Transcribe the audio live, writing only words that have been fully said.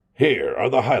Here are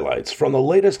the highlights from the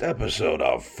latest episode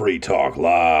of Free Talk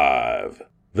Live.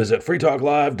 Visit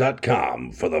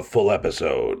freetalklive.com for the full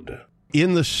episode.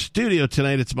 In the studio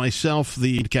tonight, it's myself,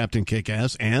 the Captain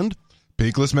Kickass, and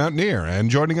Peakless Mountaineer.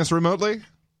 And joining us remotely,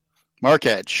 Mark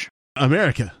Edge.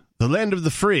 America, the land of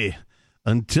the free,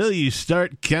 until you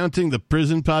start counting the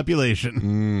prison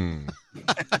population.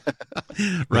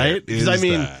 Right? Because I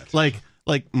mean,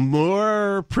 like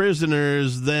more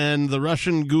prisoners than the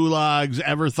Russian gulags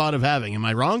ever thought of having. Am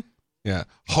I wrong? Yeah.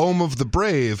 Home of the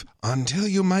brave until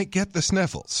you might get the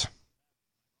sniffles.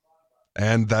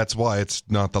 And that's why it's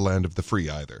not the land of the free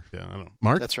either. Yeah, I don't know.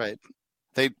 Mark? That's right.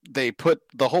 They put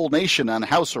the whole nation on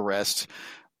house arrest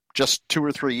just 2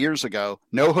 or 3 years ago.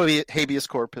 No habeas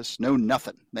corpus, no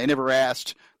nothing. They never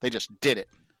asked. They just did it.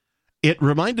 It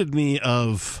reminded me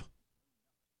of,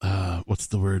 what's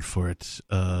the word for it?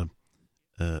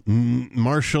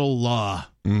 Martial law,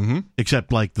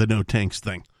 except like the no tanks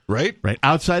thing. Right? Right.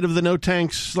 Outside of the no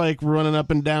tanks, like running up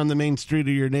and down the main street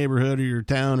of your neighborhood or your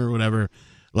town or whatever,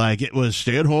 like it was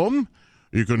stay at home.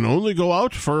 You can only go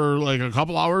out for like a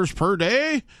couple hours per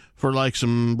day for like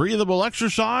some breathable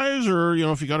exercise, or, you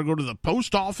know, if you got to go to the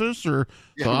post office or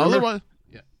otherwise.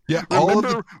 Yeah.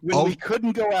 Remember when we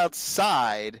couldn't go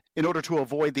outside in order to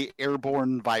avoid the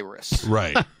airborne virus?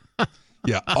 Right.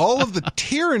 Yeah, all of the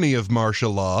tyranny of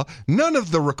martial law, none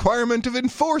of the requirement of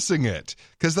enforcing it,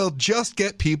 because they'll just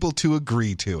get people to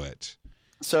agree to it.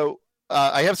 So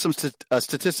I have some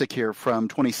statistic here from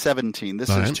 2017. This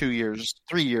is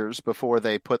 3 years before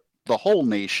they put the whole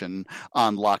nation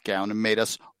on lockdown and made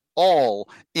us all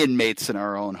inmates in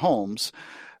our own homes.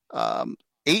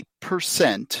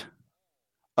 8%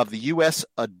 of the U.S.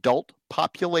 adult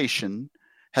population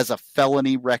has a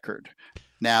felony record.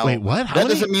 Now, wait, what? That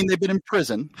doesn't mean they've been in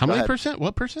prison. How many percent?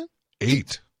 What percent?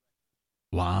 8.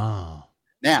 Wow.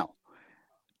 Now,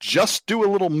 just do a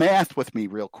little math with me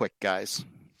real quick, guys.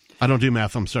 I don't do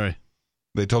math. I'm sorry.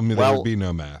 They told me there would be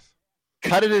no math.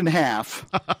 Cut it in half,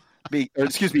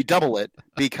 double it,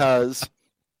 because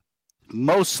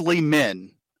mostly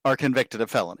men are convicted of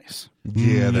felonies.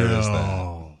 Yeah, there is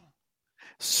that.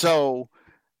 So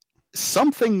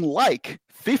something like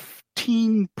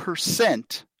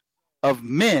 15% of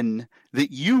men that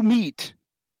you meet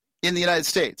in the United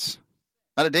States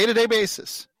on a day-to-day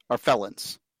basis are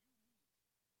felons.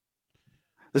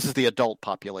 This is the adult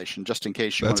population, just in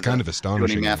case you That's kind of astonishing,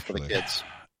 do any math actually. for the kids.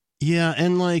 Yeah,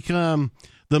 and like the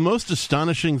most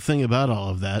astonishing thing about all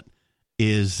of that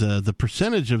is the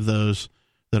percentage of those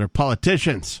that are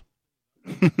politicians.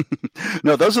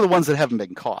 No, those are the ones that haven't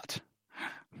been caught.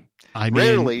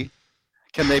 Rarely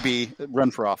can they be run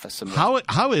for office.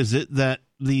 How is it that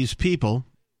these people,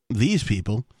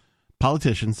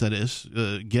 politicians, that is,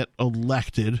 get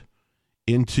elected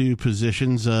into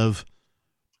positions of,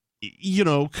 you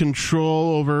know,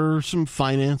 control over some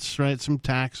finance, right? Some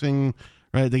taxing,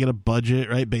 right? They get a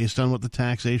budget, right? Based on what the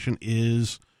taxation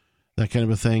is, that kind of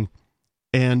a thing.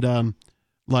 And,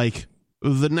 like,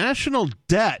 the national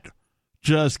debt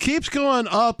just keeps going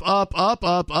up,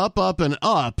 and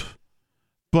up.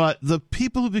 But the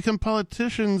people who become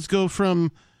politicians go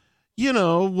from, you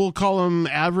know, we'll call them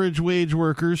average wage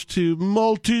workers to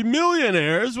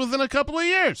multimillionaires within a couple of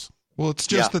years. Well, it's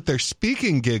just that their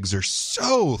speaking gigs are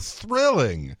so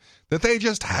thrilling that they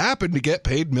just happen to get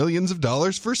paid millions of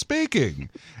dollars for speaking.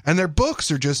 And their books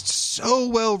are just so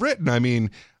well written. I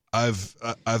mean, I've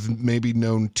maybe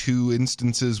known 2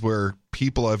 instances where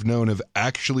people I've known have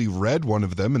actually read one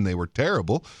of them and they were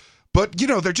terrible. But, you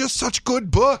know, they're just such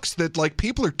good books that, like,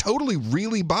 people are totally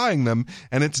really buying them,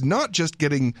 and it's not just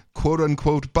getting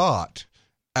quote-unquote bought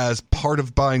as part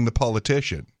of buying the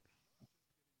politician.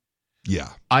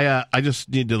 Yeah. I just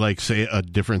need to, like, say a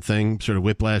different thing, sort of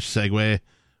whiplash segue.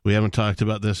 We haven't talked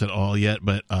about this at all yet,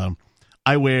 but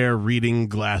I wear reading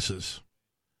glasses,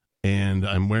 and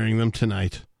I'm wearing them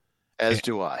tonight. As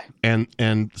do I.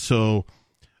 And so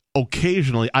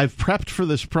occasionally, I've prepped for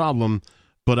this problem,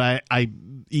 but I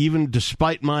even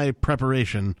despite my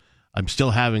preparation, I'm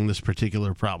still having this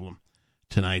particular problem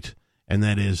tonight, and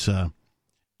that is,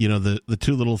 you know, the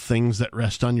 2 little things that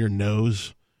rest on your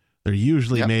nose. They're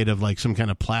usually made of like some kind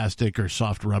of plastic or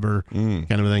soft rubber kind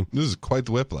of a thing. This is quite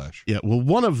the whiplash. Yeah, well,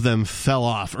 one of them fell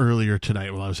off earlier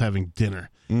tonight while I was having dinner,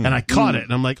 and I caught it,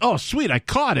 and I'm like, oh, sweet, I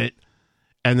caught it.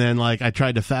 And then, like, I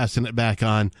tried to fasten it back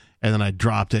on, and then I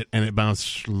dropped it, and it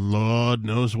bounced Lord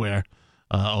knows where.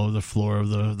 Over the floor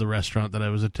of the restaurant that I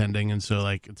was attending, and so,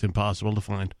 like, it's impossible to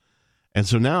find. And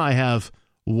so now I have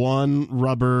one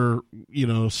rubber, you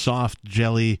know, soft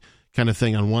jelly kind of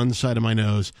thing on one side of my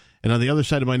nose, and on the other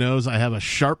side of my nose I have a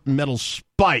sharp metal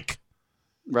spike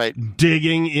right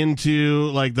digging into,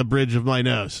 like, the bridge of my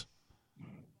nose.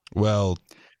 Well,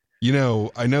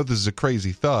 I know this is a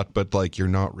crazy thought, but like you're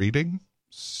not reading,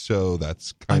 so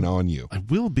that's kind of on you. I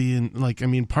will be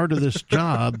part of this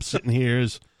job sitting here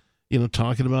is,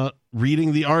 talking about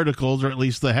reading the articles, or at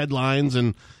least the headlines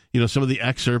and, some of the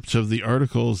excerpts of the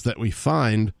articles that we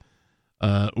find,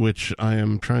 which I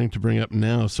am trying to bring up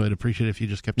now. So I'd appreciate it if you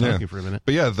just kept talking for a minute.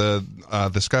 But yeah, the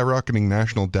skyrocketing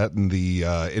national debt and the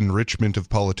enrichment of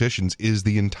politicians is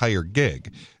the entire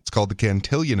gig. It's called the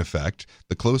Cantillon effect.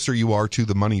 The closer you are to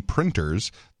the money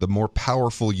printers, the more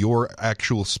powerful your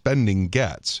actual spending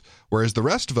gets. Whereas the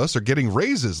rest of us are getting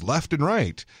raises left and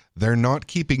right. They're not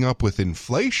keeping up with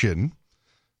inflation,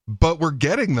 but we're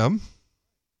getting them.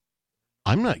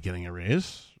 I'm not getting a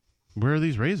raise. Where are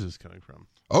these raises coming from?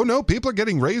 Oh, no, people are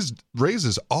getting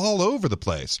raises all over the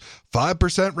place.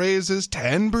 5% raises,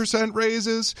 10%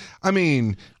 raises. I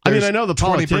mean, I know the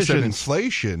politicians. 20%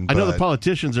 inflation. I know the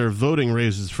politicians are voting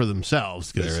raises for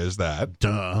themselves. There is that.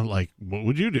 Duh. Like, what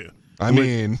would you do? I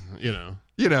mean,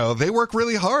 they work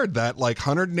really hard. That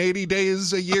 180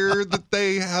 days a year that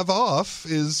they have off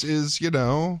is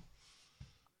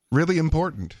really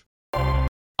important.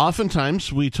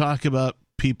 Oftentimes we talk about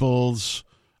people's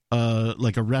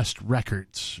arrest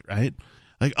records, right?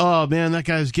 Like, oh man, that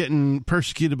guy's getting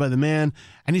persecuted by the man,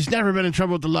 and he's never been in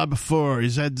trouble with the law before.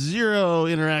 He's had zero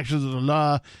interactions with the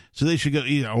law, so they should go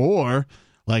either. Or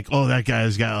like, oh, that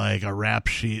guy's got like a rap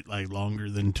sheet like longer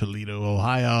than Toledo,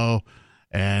 Ohio,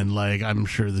 and like I'm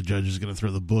sure the judge is going to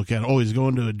throw the book at. Oh, he's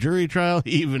going to a jury trial,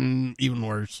 even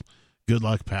worse. Good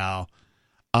luck, pal.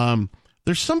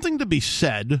 There's something to be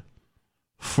said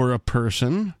for a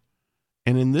person.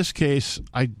 And in this case,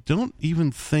 I don't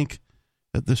even think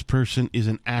that this person is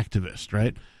an activist,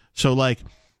 right? So, like,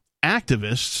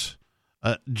 activists,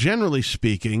 generally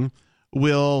speaking,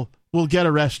 will get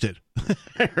arrested,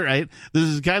 right? This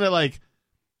is kind of like,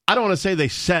 I don't want to say they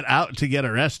set out to get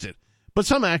arrested, but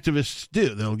some activists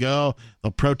do. They'll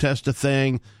protest a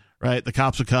thing, right? The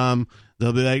cops will come.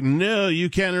 They'll be like, no,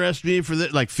 you can't arrest me for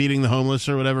that, like feeding the homeless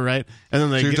or whatever, right?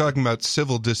 And then you're talking about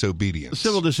civil disobedience.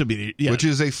 Civil disobedience, yeah. Which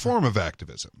is a form of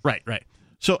activism. Right.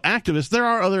 So activists, there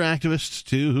are other activists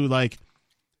too who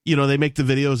they make the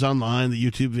videos online, the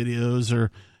YouTube videos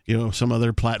or, some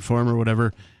other platform or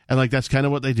whatever. And like, that's kind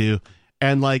of what they do.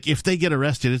 And like, if they get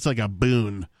arrested, it's like a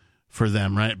boon for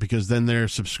them, right? Because then their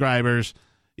subscribers,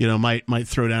 might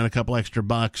throw down a couple extra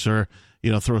bucks or,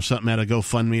 throw something at a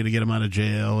GoFundMe to get them out of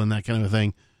jail and that kind of a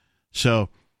thing. So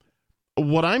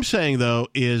what I'm saying, though,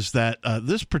 is that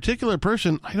this particular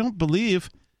person, I don't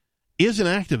believe, is an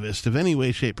activist of any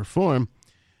way, shape, or form,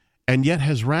 and yet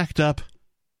has racked up,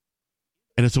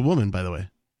 and it's a woman, by the way,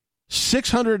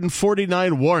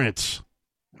 649 warrants.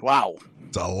 Wow.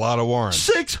 It's a lot of warrants.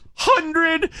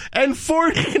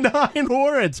 649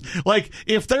 warrants. Like,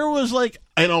 if there was, like,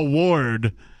 an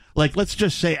award, like, let's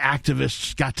just say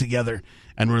activists got together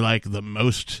and were like, the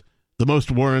most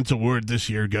warrants award this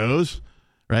year goes,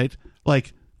 right?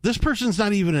 Like, this person's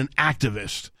not even an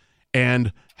activist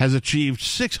and has achieved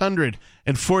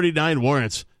 649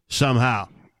 warrants somehow.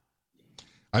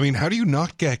 I mean, how do you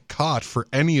not get caught for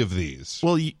any of these?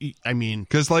 Well, I mean...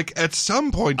 Because, like, at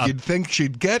some point you'd think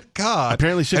she'd get caught.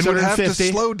 Apparently 650. And would have to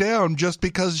slow down just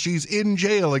because she's in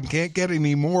jail and can't get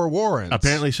any more warrants.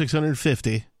 Apparently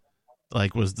 650,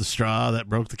 like, was the straw that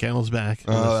broke the camel's back.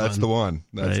 Oh, that's the one.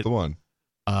 That's right? The one.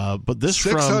 But this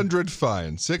 600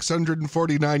 fine.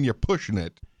 649, you're pushing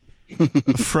it.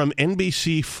 From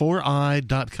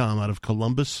NBC4i.com out of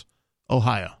Columbus,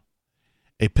 Ohio.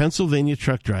 A Pennsylvania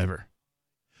truck driver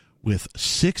with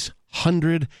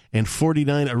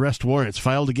 649 arrest warrants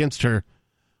filed against her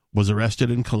was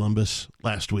arrested in Columbus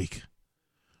last week.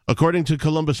 According to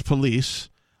Columbus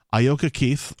police, Ioka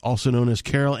Keith, also known as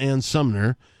Carol Ann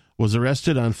Sumner, was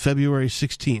arrested on February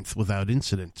 16th without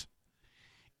incident.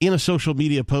 In a social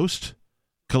media post,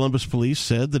 Columbus police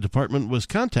said the department was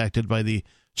contacted by the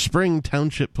Spring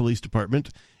Township Police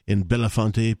Department in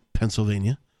Bellefonte,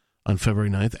 Pennsylvania, on February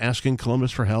 9th, asking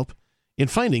Columbus for help in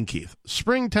finding Keith.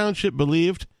 Spring Township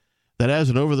believed that as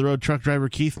an over-the-road truck driver,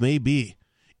 Keith may be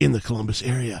in the Columbus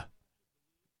area.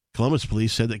 Columbus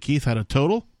police said that Keith had a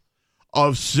total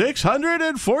of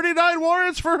 649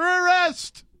 warrants for her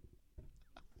arrest.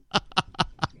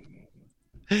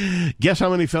 Guess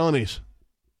how many felonies?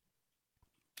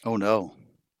 Oh, no.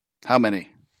 How many?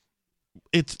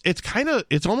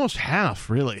 It's almost half,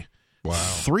 really. Wow.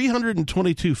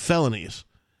 322 felonies.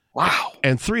 Wow.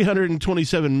 And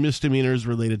 327 misdemeanors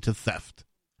related to theft.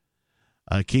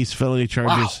 Keith's felony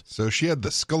charges. Wow. So she had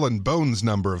the skull and bones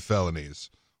number of felonies.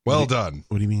 Well done.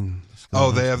 What do you mean?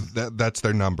 Oh, they have that's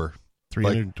their number.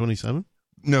 327?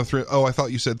 No, I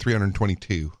thought you said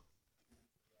 322.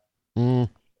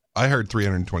 I heard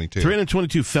 322.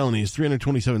 322 felonies,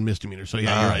 327 misdemeanors. So,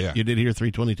 yeah, you're right. Yeah. You did hear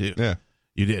 322. Yeah.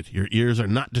 You did. Your ears are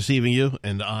not deceiving you,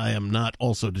 and I am not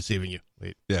also deceiving you.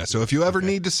 Wait. Yeah, so if you ever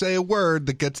need to say a word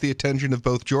that gets the attention of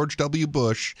both George W.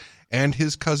 Bush and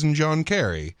his cousin John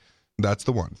Kerry, that's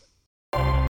the one.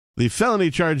 The felony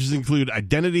charges include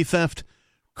identity theft,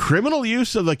 criminal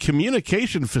use of a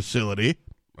communication facility.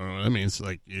 That means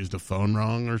like used a phone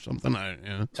wrong or something.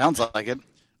 Sounds like it.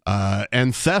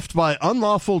 And theft by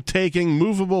unlawful taking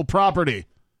movable property.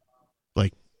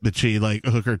 Like, did she like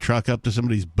hook her truck up to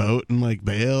somebody's boat and like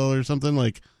bail or something?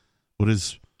 Like, what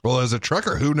is... Well, as a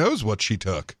trucker, who knows what she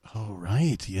took? Oh,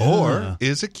 right, yeah. Or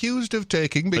is accused of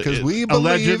taking, because we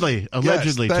believe...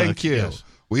 Allegedly yes, thank took, you. yes.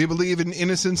 We believe in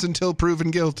innocence until proven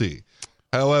guilty.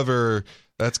 However,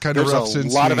 that's kind of rough since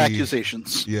There's a lot of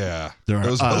accusations. Yeah,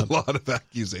 there's a lot of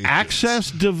accusations.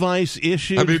 Access device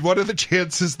issued... I mean, what are the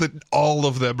chances that all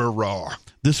of them are wrong?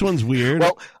 This one's weird.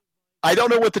 Well, I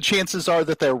don't know what the chances are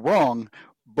that they're wrong,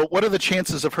 but what are the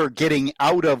chances of her getting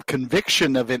out of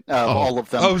conviction of it, all of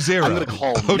them? Oh, zero. I'm going to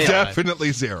call Oh, nil.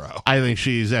 definitely zero. I think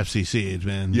she's FCC'd,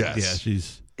 man. Yes.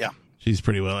 Yeah, she's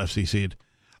pretty well FCC'd.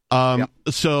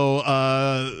 So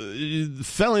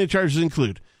felony charges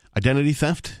include identity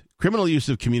theft, criminal use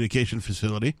of communication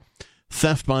facility,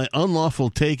 theft by unlawful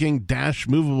taking -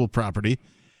 movable property,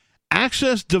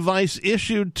 access device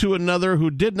issued to another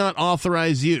who did not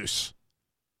authorize use.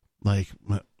 Like,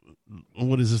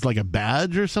 what is this, like a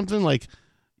badge or something? Like,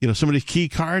 somebody's key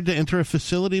card to enter a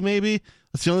facility, maybe?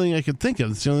 That's the only thing I could think of.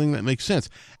 That's the only thing that makes sense.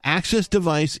 Access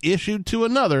device issued to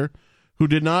another who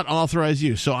did not authorize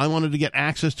use. So I wanted to get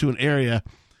access to an area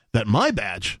that my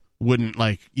badge wouldn't,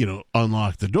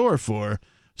 unlock the door for.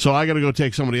 So I got to go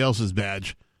take somebody else's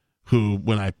badge who,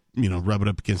 when I, rub it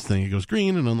up against the thing, it goes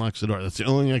green and unlocks the door. That's the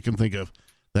only thing I can think of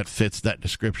that fits that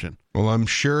description. Well, I'm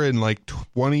sure in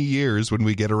 20 years when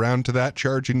we get around to that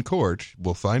charge in court,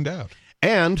 we'll find out.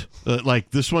 And,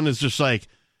 this one is just like,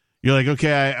 you're like,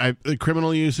 okay, I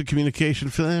criminal use of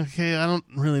communication. Okay, I don't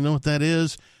really know what that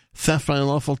is. Theft by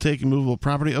unlawful taking movable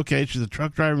property. Okay, she's a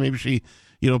truck driver. Maybe she,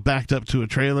 backed up to a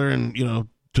trailer and,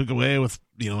 took away with,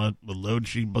 a load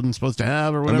she wasn't supposed to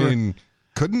have or whatever. I mean,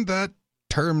 couldn't that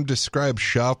term describe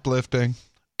shoplifting?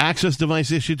 Access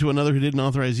device issued to another who didn't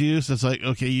authorize use. That's like,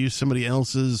 okay, use somebody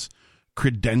else's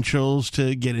credentials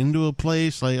to get into a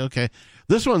place. Like, okay,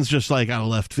 this one's just like out of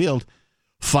left field.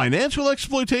 Financial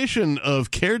exploitation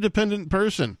of care-dependent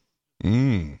person.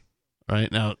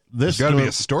 Right now, this there's got to be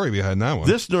a story behind that one.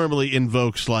 This normally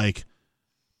invokes you're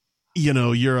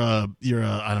a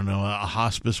I don't know, a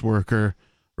hospice worker,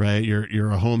 right? You're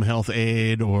a home health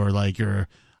aide, or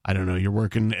you're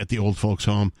working at the old folks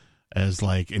home as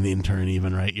an intern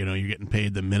even, right? You're getting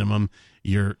paid the minimum.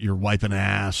 You're wiping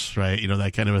ass, right?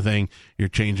 That kind of a thing. You're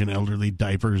changing elderly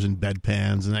diapers and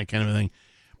bedpans and that kind of a thing.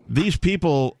 These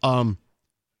people,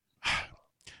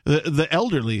 the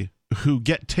elderly who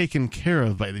get taken care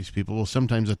of by these people will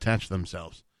sometimes attach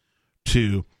themselves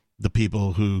to the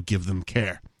people who give them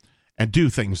care and do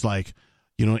things like,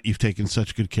 you've taken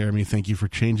such good care of me. Thank you for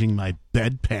changing my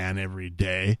bedpan every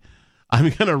day.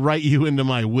 I'm going to write you into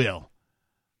my will.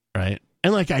 Right.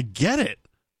 And I get it.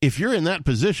 If you're in that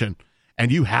position and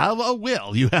you have a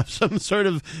will, you have some sort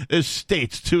of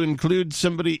estate to include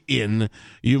somebody in,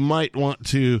 you might want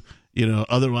to,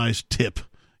 otherwise tip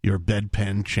your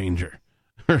bedpan changer.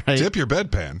 Right? Tip your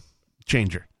bedpan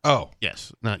changer. Oh,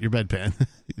 yes, not your bedpan.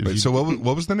 Wait, so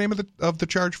what was the name of the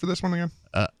charge for this one again?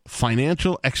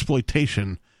 Financial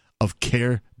exploitation of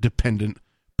care dependent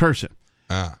person.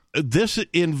 This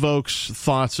invokes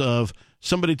thoughts of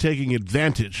somebody taking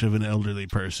advantage of an elderly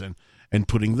person and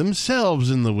putting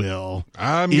themselves in the will.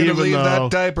 I'm going to leave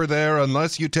that diaper there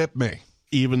unless you tip me.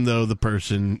 Even though the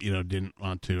person, didn't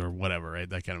want to or whatever, right?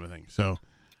 That kind of a thing. So,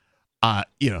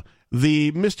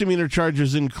 the misdemeanor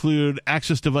charges include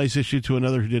access device issued to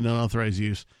another who did not authorize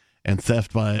use and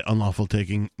theft by unlawful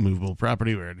taking movable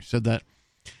property. We already said that.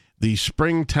 The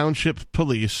Spring Township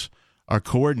Police are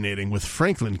coordinating with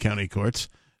Franklin County courts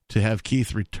to have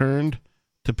Keith returned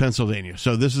to Pennsylvania.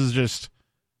 So this is just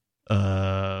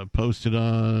posted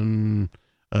on,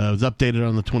 it was updated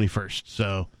on the 21st.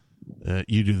 So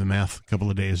you do the math a couple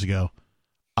of days ago.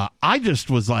 I just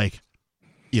was like,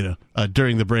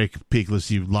 during the break, Peakless,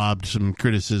 you lobbed some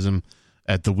criticism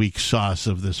at the weak sauce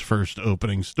of this first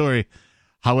opening story.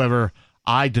 However,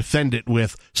 I defend it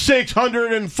with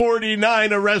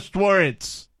 649 arrest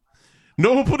warrants.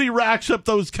 Nobody racks up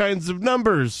those kinds of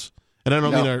numbers. And I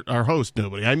don't mean our host,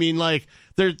 nobody. I mean,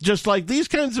 they're just these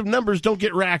kinds of numbers don't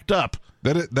get racked up.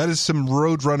 That is some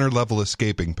Roadrunner level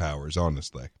escaping powers,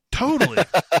 honestly. Totally.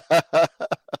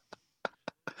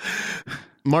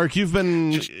 Mark, you've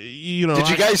been Did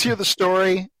you guys hear the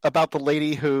story about the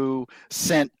lady who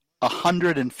sent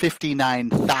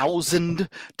 159,000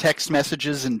 text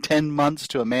messages in 10 months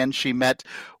to a man she met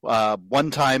one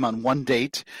time on one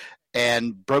date,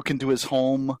 and broke into his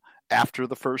home after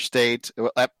the first date,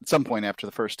 at some point after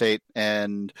the first date,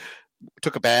 and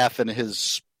took a bath in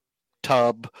his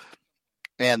tub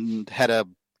and had a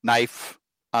knife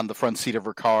on the front seat of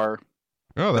her car?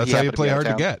 Oh, that's how you play hard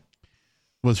to get.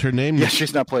 Was her name? Yeah,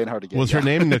 she's not playing hard to get. Was her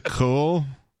name Nicole?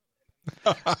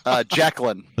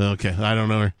 Jacqueline. Okay, I don't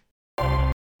know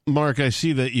her. Mark, I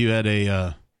see that you had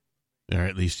or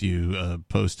at least you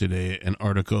posted an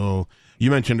article you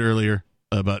mentioned earlier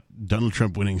about Donald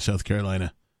Trump winning South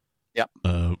Carolina. Yep.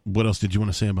 What else did you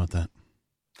want to say about that?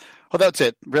 Well, that's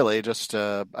it, really. Just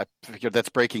I figured that's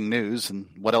breaking news, and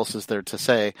what else is there to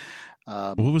say?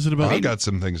 What was it about? I got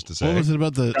some things to say. What was it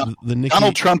about the Nikki?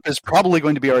 Donald Trump is probably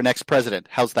going to be our next president.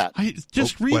 How's that?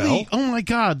 Oh my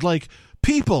God, like,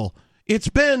 people, it's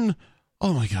been,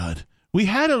 oh my God. We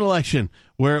had an election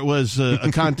where it was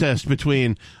a contest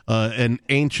between an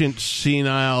ancient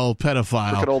senile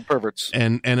pedophile, look at old perverts,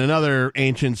 and another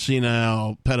ancient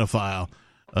senile pedophile.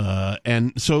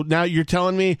 And so now you're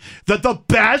telling me that the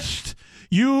best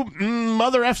you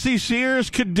mother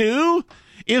FCCers could do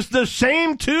is the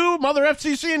same two mother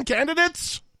FCC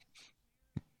candidates?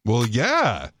 Well,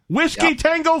 yeah. Whiskey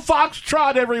Tango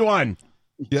Foxtrot, everyone.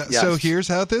 Yeah, yes. So here's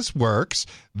how this works.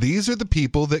 These are the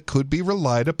people that could be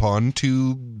relied upon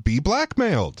to be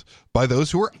blackmailed by those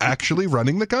who are actually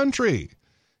running the country.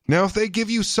 Now, if they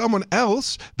give you someone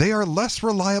else, they are less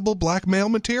reliable blackmail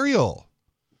material.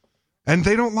 And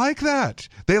they don't like that.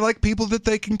 They like people that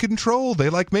they can control.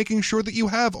 They like making sure that you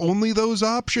have only those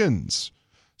options.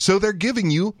 So they're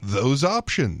giving you those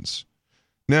options.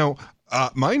 Now,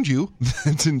 mind you,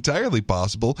 it's entirely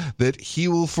possible that he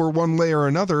will, for one way or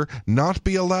another, not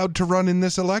be allowed to run in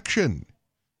this election.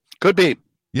 Could be.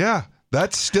 Yeah,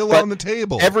 that's still on the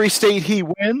table. Every state he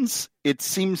wins, it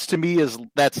seems to me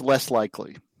that's less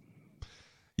likely.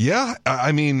 Yeah,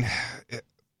 I mean,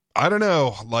 I don't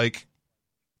know. Like,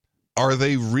 are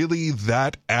they really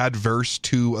that adverse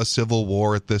to a civil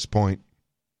war at this point?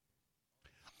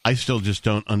 I still just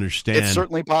don't understand. It's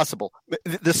certainly possible.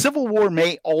 The Civil War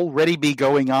may already be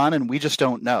going on, and we just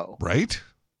don't know. Right?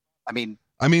 I mean,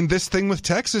 this thing with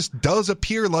Texas does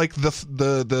appear like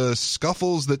the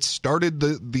scuffles that started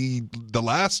the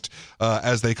last,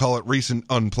 as they call it, recent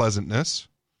unpleasantness.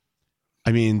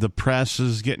 I mean, the press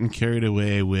is getting carried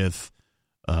away with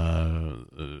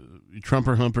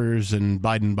Trumper humpers and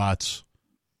Biden bots.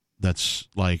 That's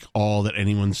like all that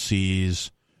anyone sees.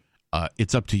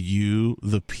 It's up to you,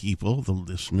 the people, the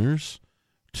listeners,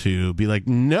 to be like,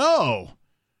 no,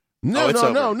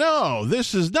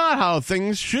 this is not how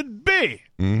things should be.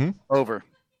 Mm-hmm. Over.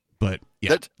 But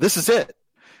yeah, this is it.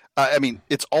 I mean,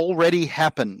 it's already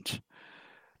happened.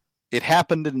 It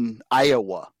happened in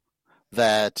Iowa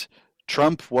that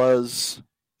Trump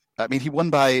he won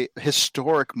by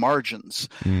historic margins.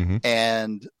 Mm-hmm.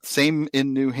 And same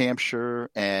in New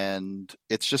Hampshire, and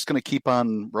it's just going to keep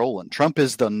on rolling. Trump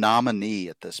is the nominee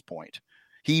at this point.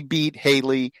 He beat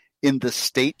Haley in the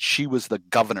state she was the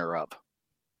governor of.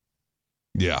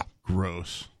 Yeah.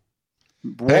 Gross.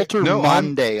 Walter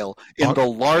Mondale, in the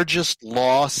largest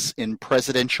loss in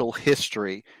presidential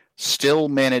history, still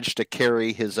managed to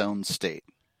carry his own state.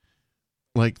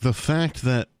 Like, the fact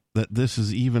that this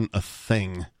is even a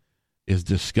thing is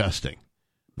disgusting.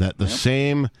 That the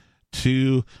same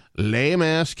two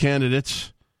lame-ass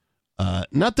candidates,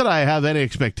 not that I have any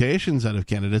expectations out of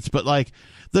candidates, but like,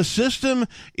 the system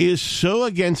is so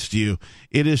against you.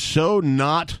 It is so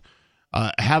not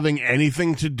having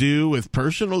anything to do with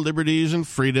personal liberties and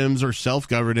freedoms or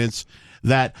self-governance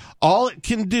that all it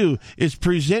can do is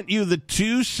present you the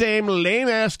two same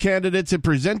lame-ass candidates it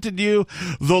presented you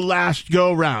the last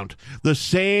go-round. The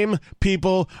same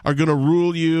people are going to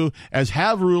rule you as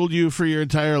have ruled you for your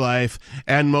entire life,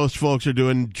 and most folks are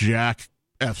doing jack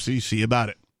FCC about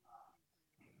it.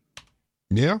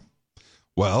 Yeah.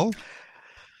 Well,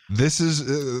 this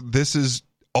is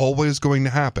always going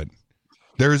to happen.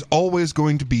 There is always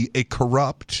going to be a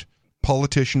corrupt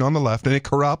politician on the left and a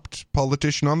corrupt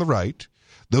politician on the right.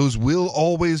 Those will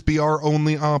always be our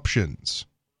only options.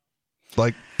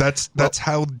 Like, that's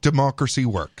how democracy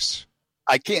works.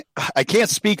 I can't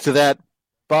speak to that,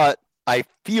 but I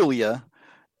feel you.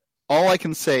 All I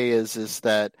can say is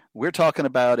that we're talking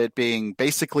about it being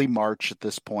basically March at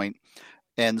this point.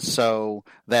 And so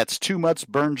that's 2 months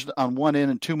burned on one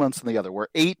end and 2 months on the other. We're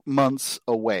 8 months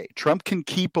away. Trump can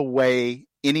keep away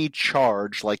any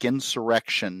charge like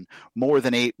insurrection more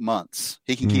than 8 months.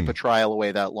 He can keep a trial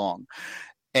away that long.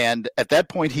 And at that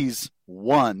point, he's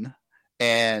won,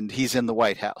 and he's in the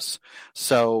White House.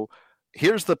 So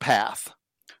here's the path.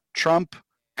 Trump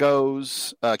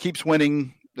keeps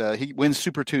winning. He wins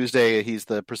Super Tuesday. He's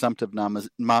the presumptive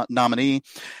nominee.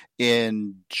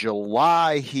 In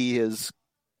July, he is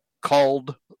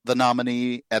called the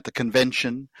nominee at the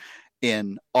convention.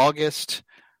 In August,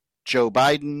 Joe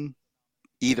Biden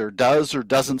either does or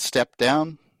doesn't step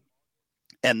down.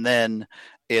 And then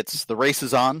the race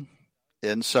is on.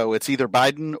 And so it's either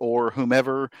Biden or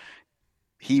whomever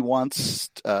he wants,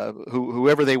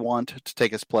 whoever they want to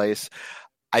take his place.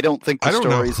 I don't think I don't know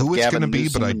stories who of it's Gavin going to be,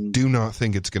 but I Newsom- do not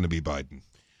think it's going to be Biden.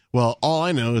 Well, all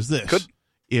I know is this.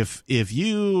 If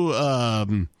you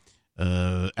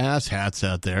ass hats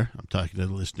out there, I'm talking to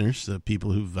the listeners, the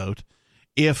people who vote,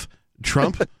 if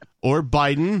Trump or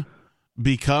Biden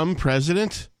become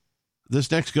president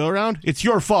this next go-around, it's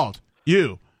your fault.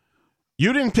 You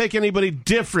didn't pick anybody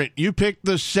different. You picked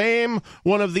the same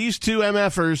one of these two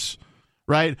MFers,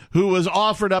 right, who was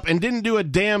offered up and didn't do a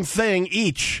damn thing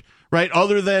each, right,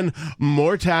 other than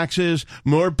more taxes,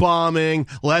 more bombing,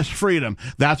 less freedom.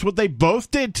 That's what they both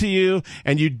did to you,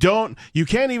 and you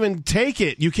can't even take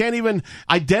it. You can't even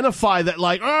identify that,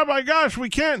 like, oh my gosh, we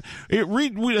can't.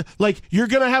 Like, you're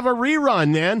going to have a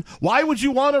rerun, man. Why would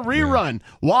you want a rerun?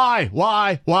 Yeah.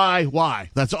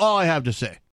 Why? That's all I have to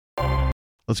say.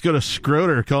 Let's go to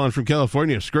Schroeder calling from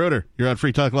California. Schroeder, you're on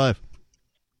Free Talk Live.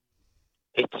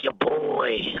 It's your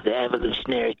boy, the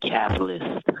evolutionary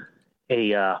capitalist.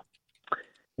 Hey,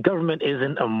 government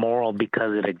isn't immoral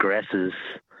because it aggresses.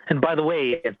 And by the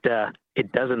way, it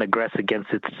doesn't aggress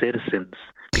against its citizens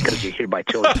because you're here by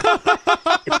choice.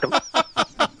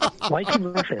 Why are you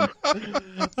laughing?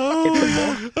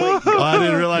 I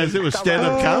didn't realize it was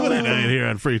stand-up comedy night here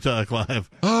on Free Talk Live.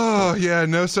 Oh, yeah,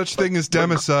 no such thing as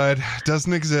democide.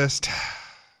 Doesn't exist.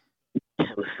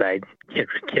 Democide,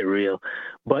 get real.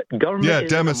 But government yeah,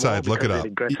 isn't democide, look it up. It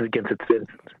aggresses against its citizens.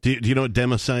 Do you know what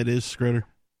democide is, Schroeder?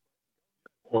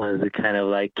 Well, is it kind of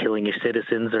like killing your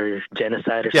citizens or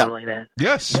genocide or something like that?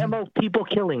 Yes. Demo, people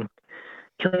killing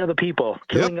other people,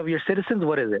 killing of your citizens.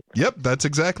 What is it? Yep, that's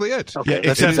exactly it. Okay. Yeah,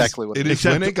 that's exactly what it is.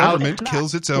 When a government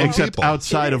kills its own except people.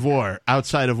 outside of war.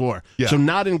 Yeah. So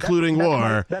not including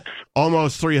war,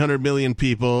 almost 300 million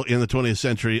people in the 20th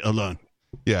century alone.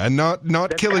 Yeah, and not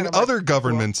killing kind of other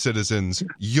government citizens,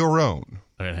 your own.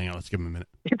 All right, hang on. Let's give him a minute.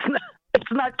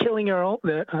 It's not killing your own.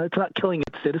 It's not killing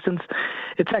its citizens.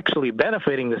 It's actually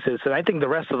benefiting the citizens. I think the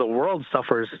rest of the world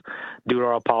suffers due to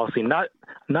our policy, not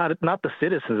the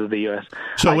citizens of the U.S.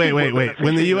 So wait.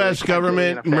 When the U.S.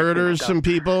 government murders some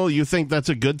people, you think that's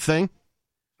a good thing?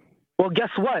 Well, guess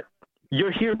what?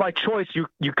 You're here by choice.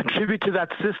 You contribute to that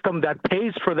system that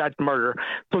pays for that murder,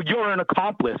 so you're an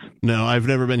accomplice. No, I've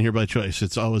never been here by choice.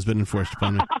 It's always been enforced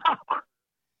upon me.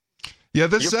 Yeah,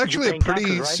 this is actually a pretty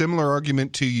taxes, right? similar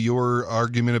argument to your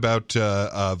argument about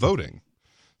voting.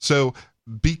 So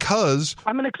because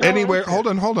anywhere, hold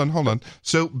on.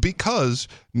 So because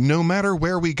no matter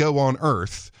where we go on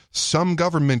Earth, some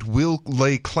government will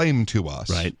lay claim to us.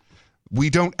 Right. We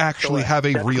don't actually have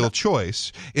a real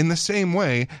choice. In the same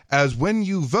way as when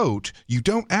you vote, you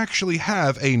don't actually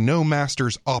have a no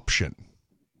master's option.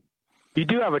 You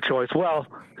do have a choice. Well,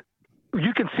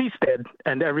 you can seastead,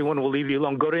 and everyone will leave you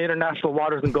alone. Go to international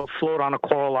waters and go float on a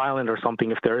coral island or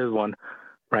something if there is one,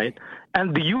 right?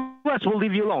 And the U.S. will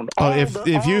leave you alone.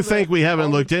 If you think we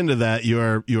haven't looked into that, you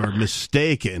are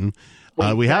mistaken.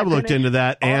 We have looked into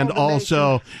that, and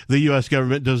also the U.S.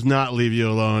 government does not leave you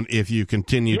alone if you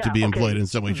continue to be employed in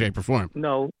some way, shape, or form.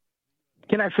 No.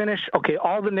 Can I finish? Okay,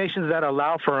 all the nations that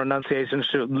allow for renunciation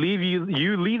should leave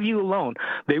you alone.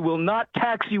 They will not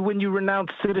tax you when you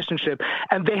renounce citizenship,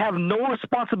 and they have no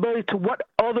responsibility to what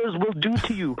others will do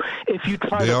to you if you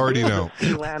try to already know.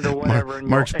 sea land or whatever.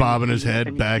 Mark's bobbing his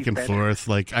head back and forth.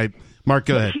 Mark,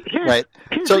 go ahead. Right.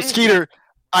 So, Skeeter,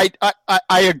 I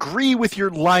agree with your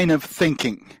line of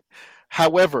thinking.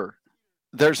 However,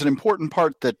 there's an important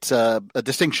part that a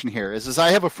distinction here is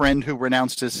I have a friend who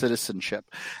renounced his citizenship,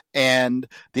 and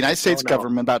the United States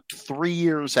government, about 3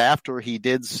 years after he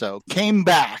did so, came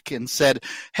back and said,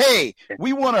 hey,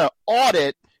 we want to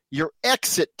audit your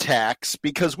exit tax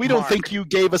because we don't think you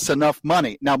gave us enough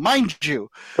money. Now, mind you,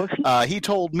 he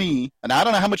told me, and I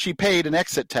don't know how much he paid in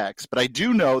exit tax, but I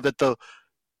do know that the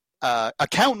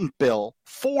accountant bill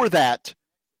for that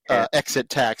exit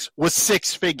tax was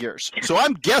 6 figures. So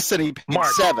I'm guessing he paid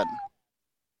 7.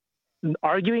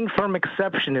 Arguing from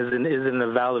exception isn't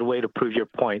a valid way to prove your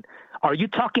point. Are you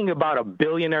talking about a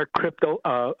billionaire crypto,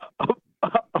 a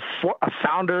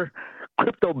founder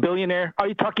crypto billionaire? Are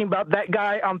you talking about that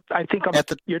guy?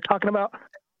 You're talking about?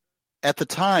 at the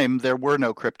time, there were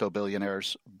no crypto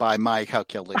billionaires by my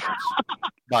calculations,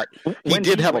 but he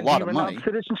did have a lot of money.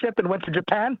 Citizenship and went to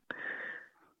Japan.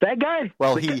 That guy.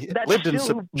 Well, he lived in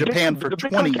Japan for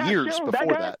 20 years before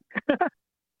that.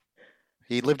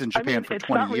 He lived in Japan for 20 years. It's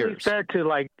not really fair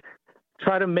to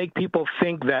try to make people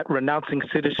think that renouncing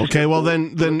citizenship. Okay, well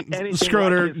then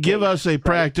Schroeder, give us a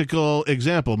practical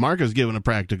example. Mark has given a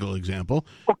practical example.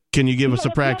 Can you give us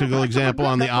a practical example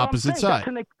on the opposite side?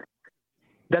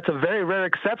 That's a very rare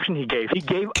exception he gave.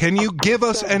 Can you give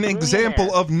us an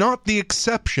example of not the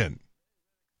exception?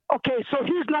 Okay, so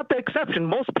here's not the exception.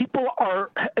 Most people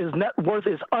his net worth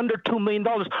is under $2 million.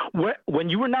 When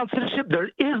you renounce citizenship, there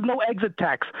is no exit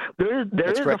tax. There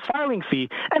is a filing fee,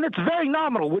 and it's very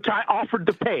nominal, which I offered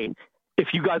to pay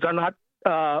if you guys are not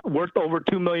worth over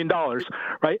 $2 million,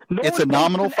 right? It's a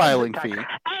nominal filing fee.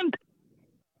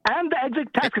 And the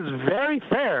exit tax is very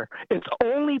fair. It's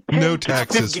only paid no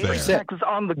tax is fair. Taxes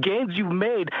on the gains you've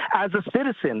made as a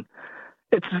citizen.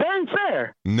 It's very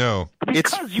fair. No.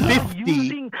 It's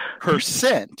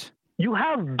 50%. You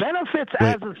have benefits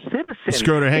as a citizen.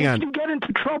 Schroeder, hang on. If you get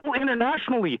into trouble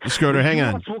internationally, Schroeder, hang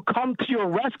on. will come to your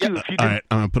rescue. All right,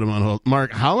 I'm going to put him on hold.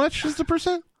 Mark, how much is the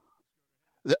percent?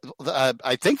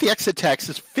 I think the exit tax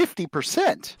is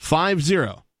 50%. 50.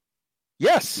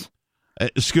 Yes.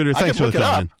 Scooter, thanks for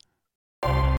the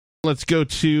call. Let's go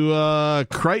to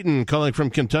Crichton calling from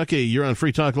Kentucky. You're on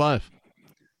Free Talk Live.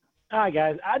 Hi,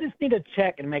 guys. I just need to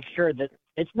check and make sure that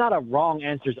it's not a wrong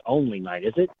answers only night,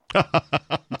 is it?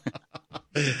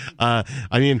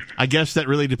 I mean, I guess that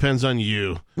really depends on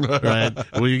you, right?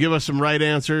 Will you give us some right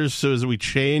answers so as we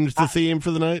change the theme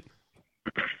for the night?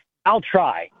 I'll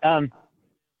try.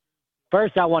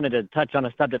 First, I wanted to touch on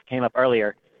a subject that came up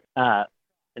earlier.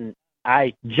 And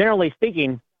I, generally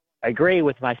speaking, agree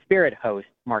with my spirit host,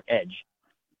 Mark Edge,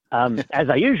 as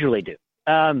I usually do.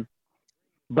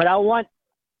 But I want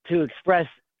to express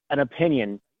an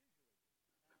opinion,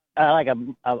 like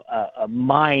a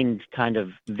mind kind of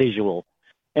visual.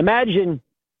 Imagine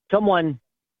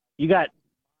you got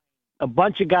a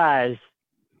bunch of guys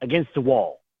against the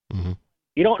wall. Mm-hmm.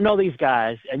 You don't know these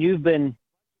guys, and you've been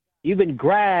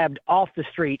grabbed off the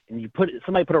street, and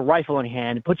somebody put a rifle in your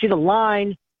hand and put you in a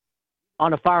line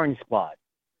on a firing squad.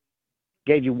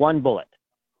 Gave you one bullet.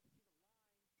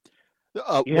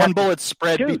 One bullet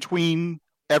spread between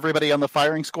everybody on the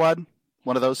firing squad?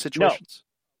 One of those situations?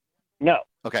 No.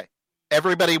 Okay.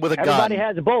 Everybody with a gun. Everybody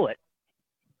has a bullet.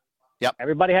 Yep.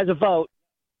 Everybody has a vote.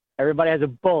 Everybody has a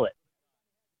bullet.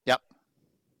 Yep.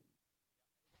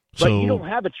 But you don't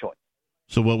have a choice.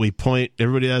 So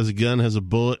everybody has a gun, has a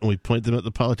bullet, and we point them at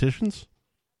the politicians?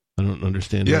 I don't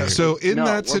understand. Yeah, so in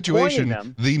that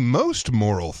situation, the most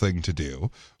moral thing to do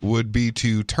would be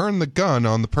to turn the gun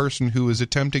on the person who is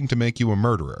attempting to make you a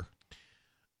murderer.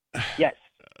 Yes,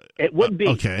 it would be.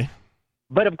 Okay.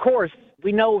 But of course,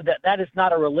 we know that is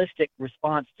not a realistic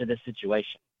response to this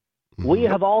situation. Mm-hmm. We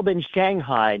have all been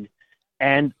shanghaied,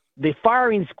 and the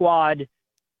firing squad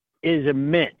is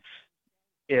immense.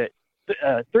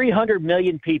 300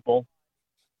 million people,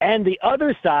 and the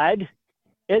other side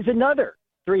is another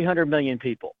 300 million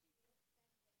people.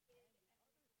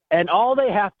 And all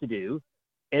they have to do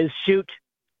is shoot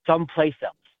someplace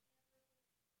else.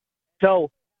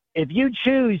 So if you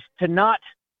choose to not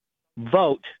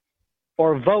vote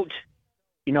or vote,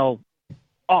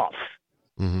 off,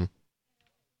 mm-hmm.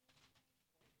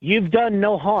 You've done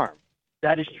no harm.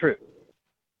 That is true.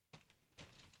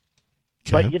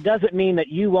 Okay. But it doesn't mean that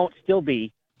you won't still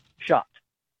be shot.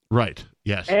 Right.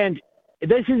 Yes. And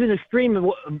this is an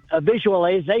extreme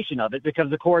visualization of it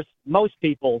because, of course, most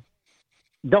people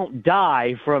don't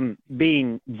die from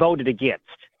being voted against,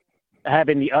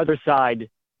 having the other side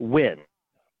win.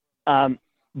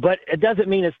 But it doesn't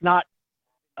mean it's not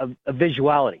a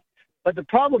visuality. But the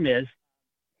problem is,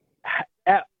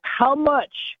 how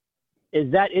much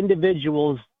is that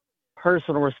individual's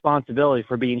personal responsibility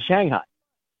for being Shanghai?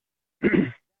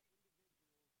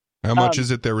 How much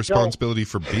is it their responsibility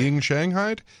for being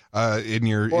shanghaied? In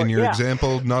your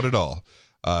example, not at all.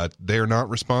 They are not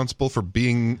responsible for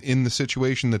being in the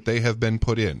situation that they have been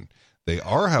put in. They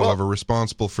are, however,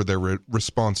 responsible for their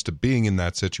response to being in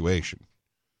that situation.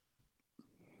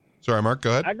 Sorry, Mark,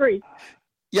 go ahead. I agree.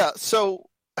 Yeah, so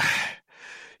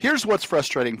here's what's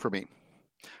frustrating for me.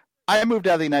 I moved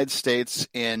out of the United States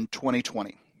in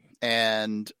 2020,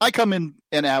 and I come in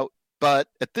and out, but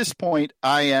at this point,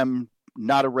 I am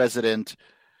not a resident,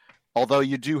 although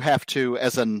you do have to,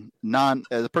 as a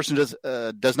person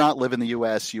does not live in the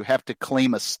U.S., you have to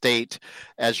claim a state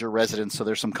as your resident, so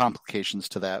there's some complications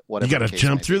to that. You got to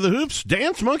jump through the hoops,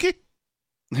 dance, monkey?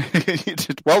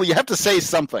 Well, you have to say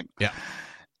something. Yeah.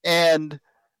 And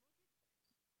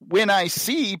when I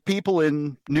see people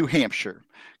in New Hampshire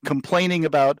complaining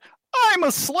about, I'm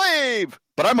a slave,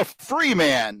 but I'm a free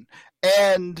man.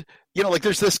 And, like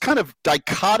there's this kind of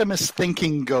dichotomous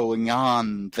thinking going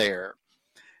on there.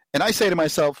 And I say to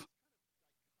myself,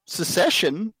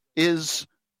 secession is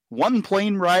one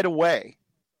plane ride away.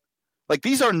 Like,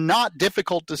 these are not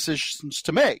difficult decisions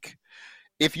to make.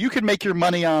 If you can make your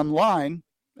money online,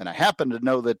 and I happen to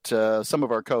know that some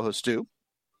of our co-hosts do,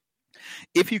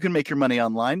 if you can make your money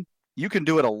online, you can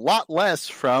do it a lot less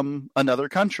from another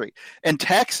country. And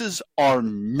taxes are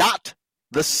not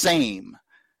the same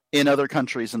in other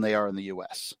countries than they are in the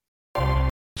U.S.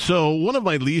 So one of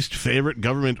my least favorite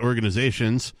government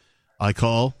organizations I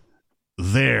call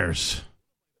theirs.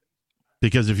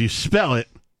 Because if you spell it,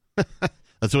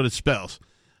 that's what it spells.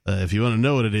 If you want to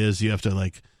know what it is, you have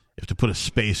to put a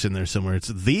space in there somewhere. It's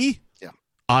the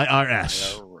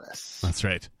IRS. That's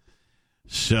right.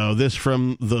 So this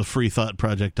from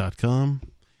thefreethoughtproject.com.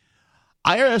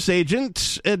 IRS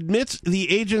agent admits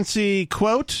the agency,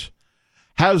 quote,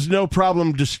 has no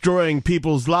problem destroying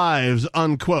people's lives,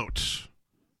 unquote.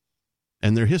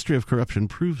 And their history of corruption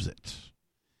proves it.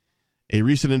 A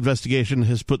recent investigation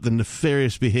has put the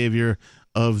nefarious behavior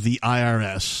of the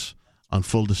IRS on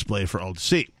full display for all to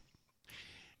see.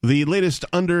 The latest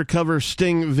undercover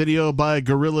sting video by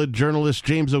guerrilla journalist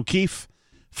James O'Keefe,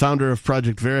 founder of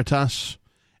Project Veritas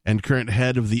and current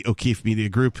head of the O'Keefe Media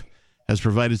Group, has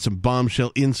provided some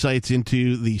bombshell insights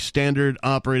into the standard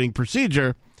operating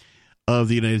procedure of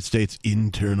the United States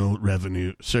Internal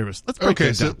Revenue Service. Let's break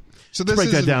that down. So Let's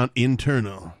break that down.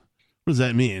 Internal. What does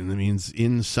that mean? That means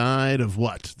inside of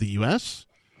what? The U.S.?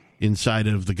 Inside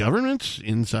of the government?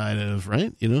 Inside of,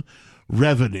 right?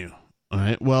 Revenue. All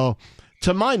right. Well,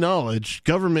 to my knowledge,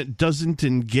 government doesn't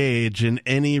engage in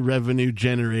any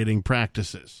revenue-generating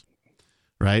practices,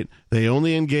 right? They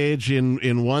only engage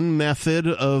in one method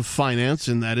of finance,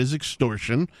 and that is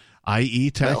extortion, i.e.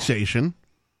 taxation. Well,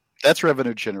 that's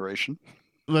revenue generation.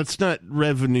 That's not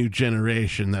revenue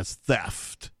generation. That's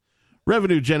theft.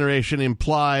 Revenue generation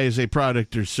implies a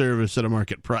product or service at a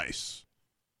market price,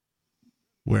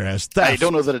 whereas theft, I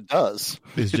don't know that it does.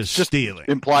 Is just stealing.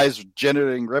 Implies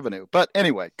generating revenue. But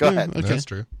anyway, go ahead. Okay. That's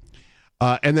true.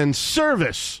 And then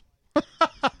service.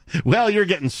 Well, you're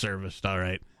getting serviced, all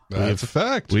right. That's a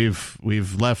fact.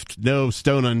 We've left no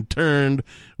stone unturned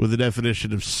with the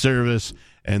definition of service,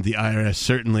 and the IRS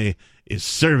certainly is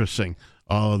servicing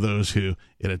all of those who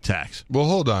it attacks. Well,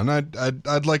 hold on.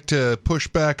 I'd like to push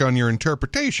back on your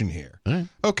interpretation here. All right.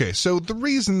 Okay, so the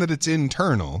reason that it's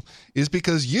internal is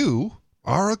because you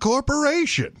are a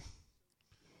corporation.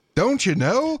 Don't you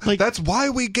know? That's why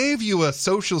we gave you a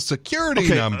social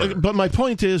security number. But my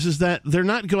point is that they're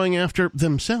not going after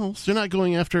themselves. They're not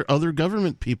going after other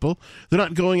government people. They're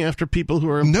not going after people who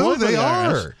are employed by the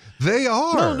IRS. They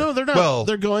are. No, they're not. Well,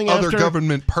 they're going other after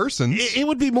government persons. It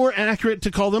would be more accurate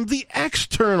to call them the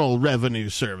External Revenue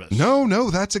Service.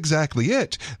 No, that's exactly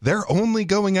it. They're only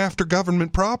going after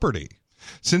government property.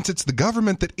 Since it's the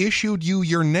government that issued you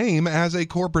your name as a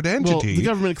corporate entity. Well, the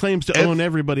government claims to own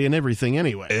everybody and everything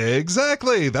anyway.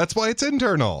 Exactly. That's why it's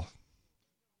internal.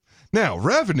 Now,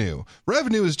 revenue.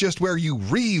 Revenue is just where you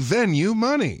revenue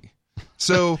money.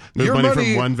 So Move your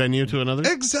money from one venue to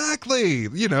another? Exactly.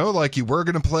 Like you were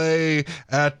going to play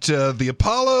at the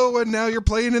Apollo and now you're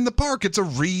playing in the park. It's a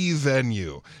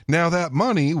re-venue. Now that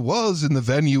money was in the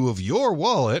venue of your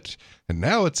wallet and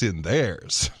now it's in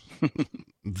theirs.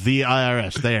 The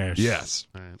IRS, theirs. Yes.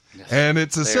 All right. Yes. And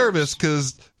it's a service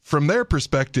because from their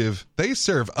perspective, they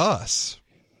serve us.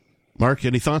 Mark,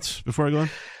 any thoughts before I go on?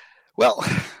 Well,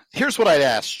 here's what I'd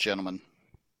ask, gentlemen.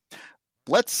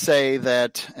 Let's say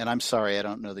that, and I'm sorry, I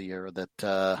don't know the year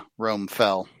that Rome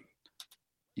fell.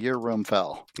 Rome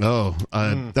fell. Oh,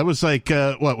 that was like,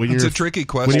 what? When it's a tricky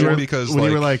question because when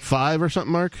you were like 5 or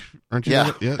something, Mark? Aren't you?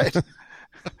 Yeah. Yeah.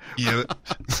 Yeah.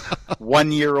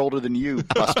 1 year older than you,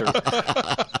 Buster.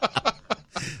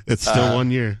 It's still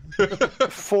 1 year.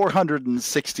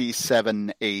 467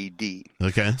 AD.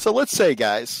 Okay. So let's say,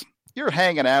 guys, you're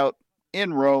hanging out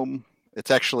in Rome.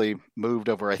 It's actually moved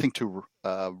over, I think, to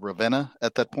Ravenna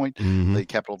at that point, the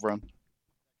capital of Rome.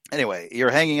 Anyway,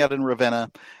 you're hanging out in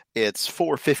Ravenna. It's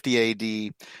 450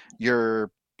 AD.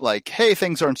 You're like, hey,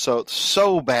 things aren't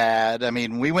so bad. I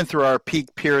mean, we went through our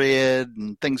peak period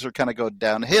and things are kind of going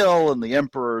downhill and the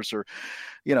emperors are,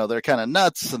 they're kind of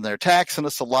nuts and they're taxing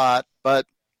us a lot. But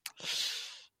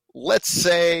let's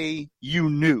say you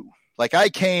knew, like I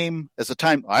came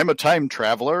I'm a time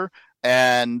traveler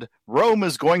and Rome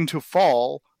is going to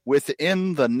fall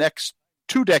within the next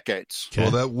 2 decades. Okay.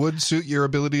 Well, that would suit your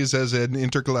abilities as an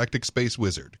intergalactic space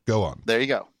wizard. Go on. There you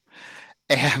go.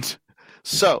 And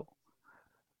so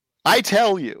I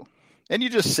tell you, and you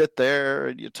just sit there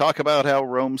and you talk about how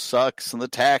Rome sucks and the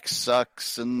tax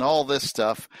sucks and all this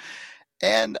stuff.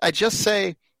 And I just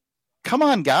say, come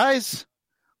on, guys,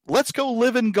 let's go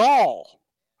live in Gaul.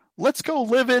 Let's go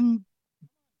live in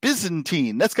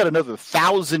Byzantine. That's got another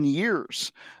 1,000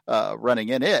 years running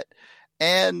in it.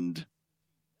 And,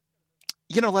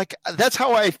 like that's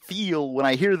how I feel when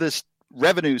I hear this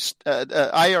revenue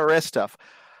IRS stuff.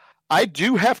 I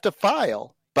do have to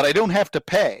file, but I don't have to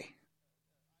pay.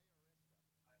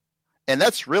 And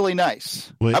that's really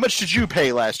nice. Wait. How much did you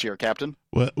pay last year, Captain?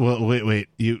 Well, wait.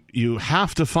 You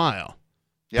have to file,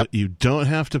 Yep. but you don't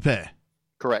have to pay.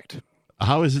 Correct.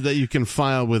 How is it that you can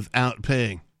file without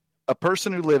paying? A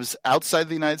person who lives outside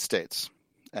the United States,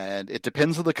 and it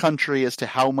depends on the country as to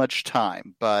how much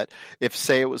time. But if,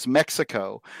 say, it was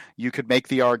Mexico, you could make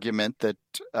the argument that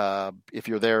if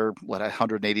you're there,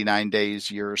 189 days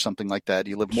a year or something like that,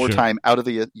 you live more Sure. time out of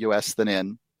the U.S. than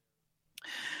in,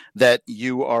 that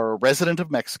you are a resident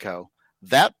of Mexico,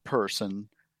 that person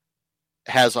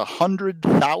has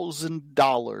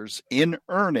 $100,000 in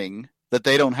earning that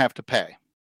they don't have to pay.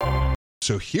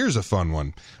 So here's a fun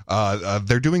one.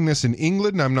 They're doing this in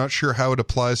England. I'm not sure how it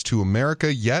applies to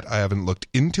America yet. I haven't looked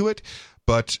into it.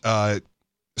 But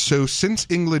so since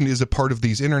England is a part of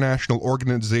these international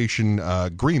organization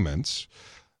agreements,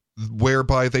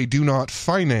 whereby they do not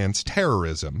finance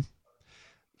terrorism,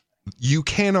 you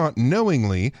cannot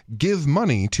knowingly give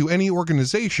money to any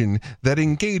organization that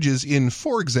engages in,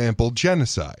 for example,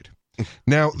 genocide.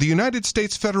 Now, the United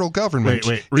States federal government...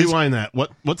 Wait, rewind that.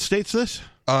 What state's this?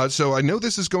 So I know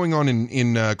this is going on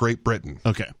in Great Britain.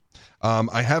 Okay.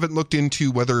 I haven't looked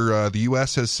into whether the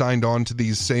U.S. has signed on to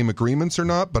these same agreements or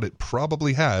not, but it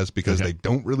probably has because they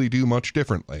don't really do much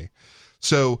differently.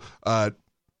 So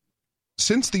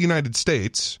since the United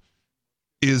States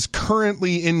is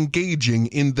currently engaging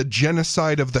in the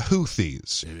genocide of the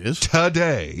Houthis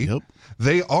today, Yep.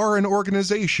 they are an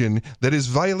organization that is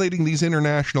violating these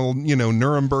international,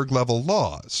 Nuremberg-level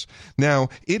laws. Now,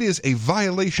 it is a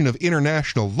violation of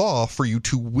international law for you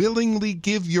to willingly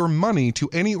give your money to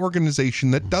any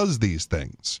organization that does these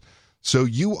things. So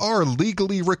you are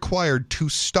legally required to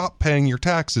stop paying your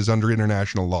taxes under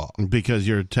international law. Because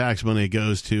your tax money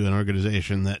goes to an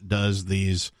organization that does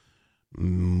these,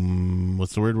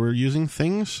 what's the word we're using?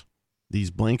 Things?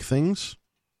 These blank things?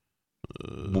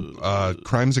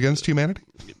 Crimes against humanity?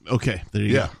 Okay, there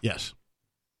you go. Yes.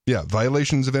 Yeah,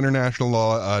 violations of international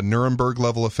law,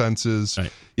 Nuremberg-level offenses.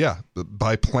 Right. Yeah,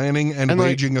 by planning and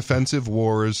waging offensive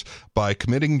wars, by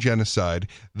committing genocide,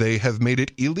 they have made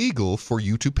it illegal for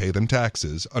you to pay them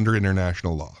taxes under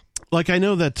international law. Like, I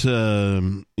know that,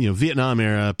 Vietnam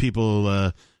era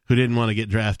people who didn't want to get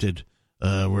drafted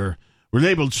were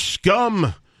labeled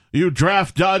scum. You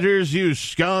draft dodgers, you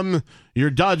scum. You're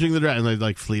dodging the draft. And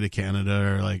they'd, flee to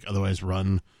Canada or, otherwise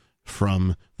run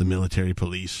from the military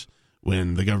police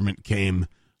when the government came,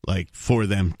 for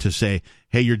them to say,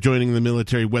 hey, you're joining the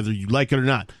military whether you like it or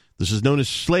not. This is known as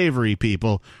slavery,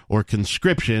 people, or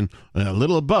conscription, a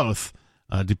little of both,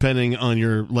 depending on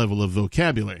your level of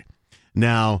vocabulary.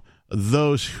 Now,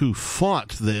 those who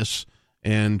fought this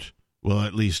and,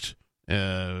 at least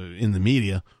in the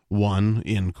media, won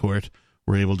in court,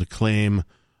 were able to claim,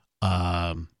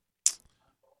 help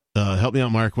me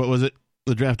out, Mark, what was it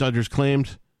the draft dodgers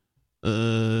claimed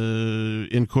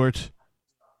in court?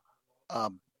 I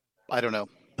don't know.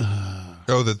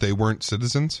 That they weren't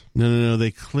citizens? No.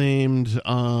 They claimed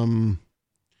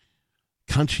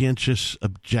conscientious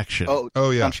objection.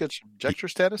 Oh, yeah. Conscientious objector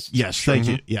status? Yes, thank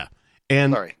you. Yeah.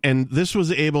 And Sorry. and this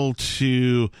was able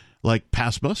to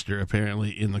pass muster apparently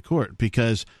in the court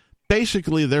because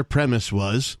basically their premise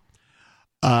was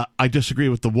I disagree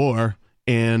with the war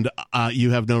and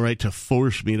you have no right to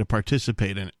force me to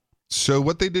participate in it. So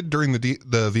what they did during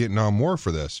the Vietnam War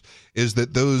for this is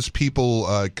that those people,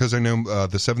 because I know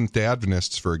the Seventh-day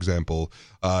Adventists, for example,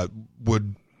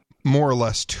 would more or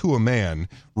less to a man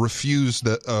refuse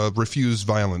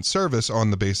violent service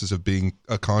on the basis of being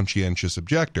a conscientious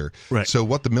objector. Right. So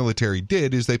what the military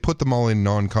did is they put them all in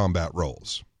non-combat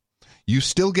roles. You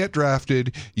still get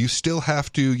drafted. You still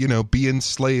have to, be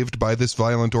enslaved by this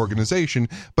violent organization,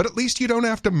 but at least you don't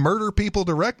have to murder people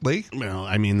directly. Well,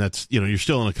 I mean, that's, you're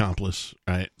still an accomplice,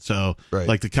 right? So,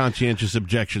 the conscientious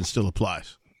objection still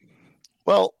applies.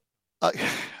 Well,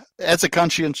 as a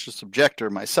conscientious objector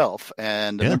myself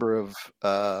and a member of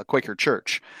Quaker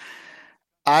Church,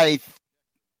 I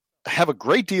have a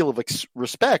great deal of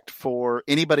respect for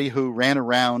anybody who ran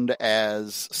around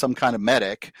as some kind of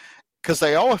medic, because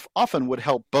they often would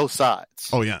help both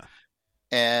sides. Oh, yeah.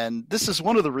 And this is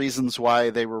one of the reasons why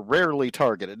they were rarely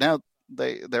targeted. Now,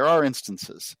 there are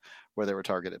instances where they were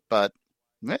targeted. But,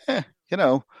 you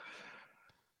know,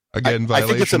 again, I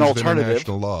think it's an violations of alternative.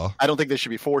 international law. I don't think they should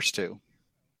be forced to.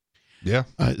 Yeah.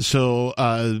 So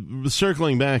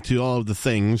circling back to all of the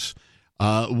things,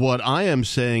 what I am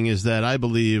saying is that I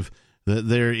believe that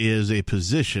there is a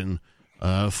position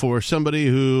for somebody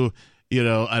who, you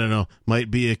know, I don't know,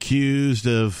 might be accused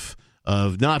of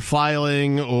not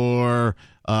filing or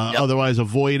otherwise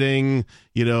avoiding,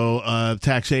 you know,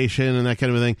 taxation and that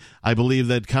kind of thing. I believe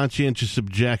that conscientious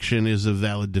objection is a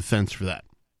valid defense for that.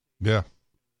 Yeah.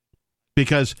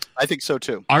 Because I think so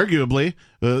too. Arguably,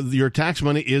 your tax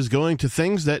money is going to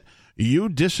things that you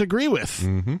disagree with,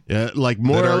 like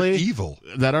morally,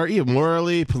 that are evil,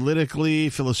 morally, politically,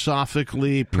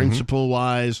 philosophically,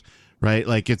 principle-wise, right?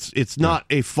 Like it's not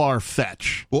a far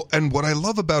fetch. Well, and what I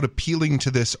love about appealing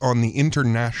to this on the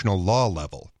international law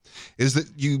level is that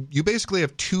you basically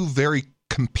have two very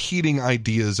competing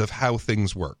ideas of how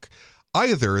things work.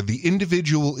 Either the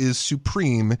individual is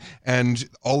supreme and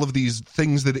all of these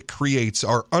things that it creates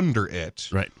are under it.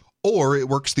 Right. Or it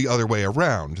works the other way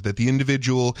around, that the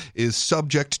individual is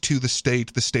subject to the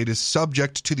state is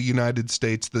subject to the United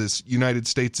States, the United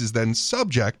States is then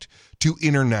subject to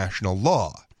international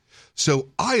law. So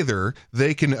either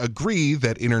they can agree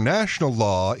that international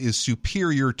law is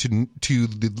superior to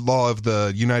the law of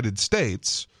the United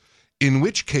States, in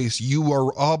which case you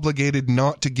are obligated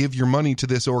not to give your money to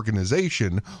this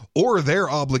organization, or they're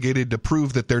obligated to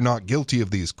prove that they're not guilty of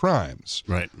these crimes.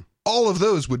 Right. All of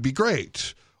those would be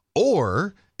great.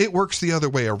 Or it works the other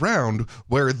way around,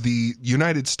 where the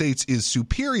United States is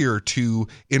superior to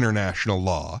international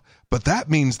law, but that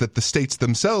means that the states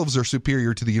themselves are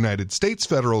superior to the United States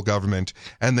federal government,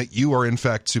 and that you are in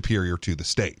fact superior to the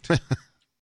state.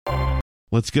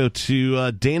 Let's go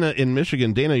to Dana in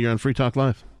Michigan. Dana, you're on Free Talk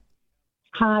Live.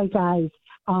 Hi, guys.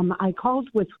 I called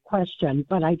with a question,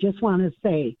 but I just want to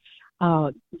say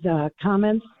the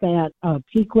comments that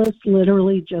Peakless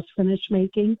literally just finished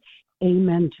making,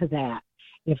 amen to that.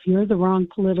 If you're the wrong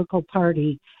political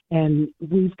party, and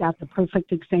we've got the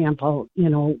perfect example, you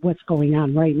know, what's going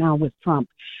on right now with Trump.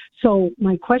 So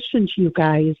my question to you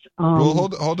guys... well,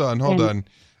 hold on.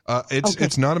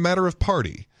 It's not a matter of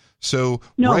party. So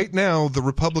right now, the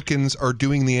Republicans are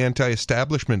doing the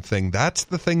anti-establishment thing. That's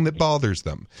the thing that bothers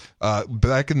them.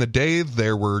 Back in the day,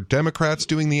 there were Democrats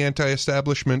doing the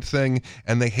anti-establishment thing,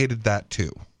 and they hated that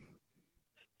too.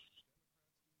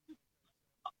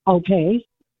 Okay.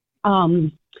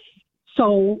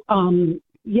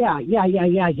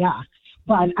 Yeah.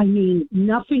 But, I mean,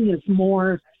 nothing is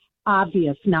more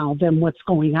obvious now than what's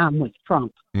going on with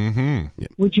Trump. Mm-hmm.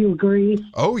 Would you agree?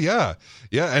 Oh, yeah.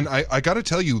 Yeah, and I got to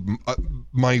tell you,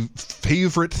 my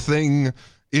favorite thing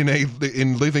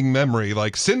in living memory,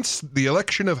 like since the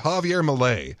election of Javier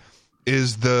Milei,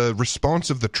 is the response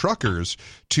of the truckers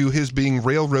to his being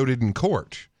railroaded in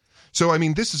court. So, I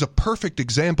mean, this is a perfect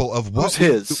example of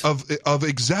of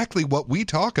exactly what we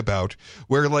talk about,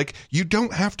 where, like, you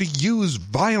don't have to use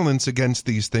violence against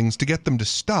these things to get them to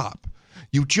stop.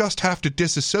 You just have to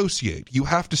disassociate. You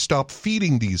have to stop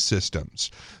feeding these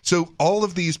systems. So all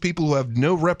of these people who have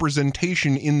no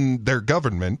representation in their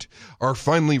government are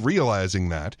finally realizing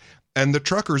that. And the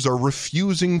truckers are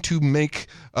refusing to make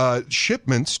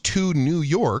shipments to New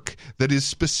York that is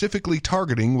specifically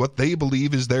targeting what they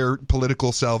believe is their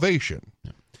political salvation.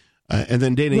 And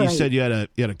then, Dana, you said you had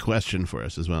a question for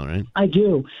us as well, right? I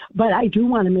do, but I do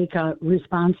want to make a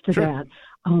response to that.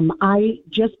 I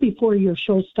just before your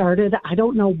show started, I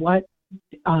don't know what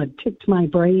ticked my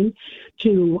brain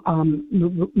to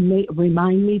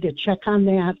remind me to check on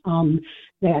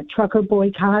that trucker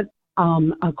boycott.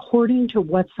 According to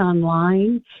what's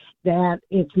online, that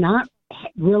it's not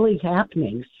really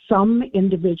happening. Some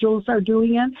individuals are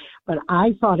doing it, but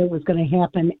I thought it was going to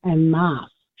happen en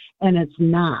masse, and it's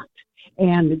not.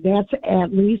 And that's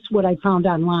at least what I found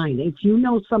online. If you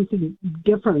know something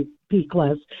different,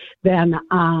 Peakless, then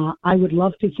I would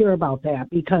love to hear about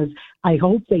that, because I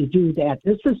hope they do that.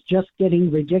 This is just getting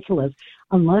ridiculous.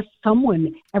 Unless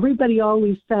everybody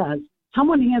always says,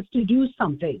 someone has to do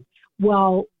something.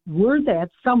 Well, we're that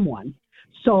someone.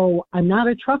 So I'm not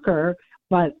a trucker,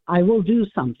 but I will do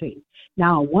something.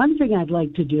 Now, one thing I'd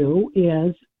like to do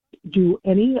is, do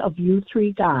any of you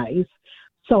three guys,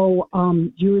 so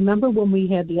do you remember when we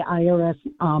had the IRS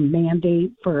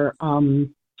mandate for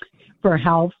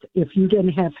health? If you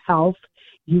didn't have health,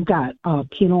 you got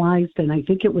penalized, and I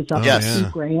think it was up to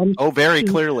 $2,000. Oh, very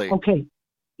clearly. Okay.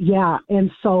 Yeah,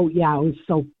 and so, I was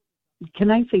so,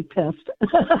 can I say pissed?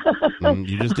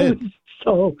 You just did.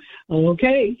 So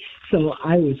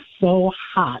I was so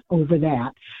hot over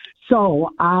that.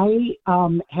 So I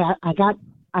got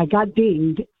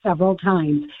dinged several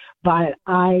times But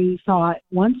I thought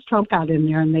once Trump got in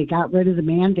there and they got rid of the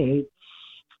mandate,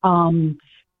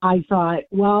 I thought,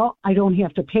 well, I don't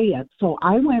have to pay it. So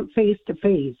I went face to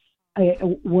face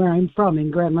where I'm from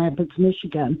in Grand Rapids,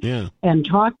 Michigan, and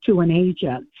talked to an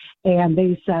agent. And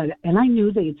they said, and I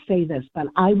knew they'd say this, but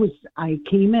I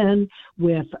came in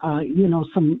with,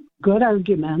 some good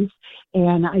arguments.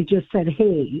 And I just said,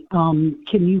 hey,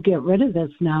 can you get rid of this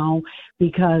now?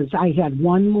 Because I had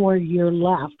one more year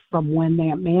left from when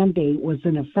that mandate was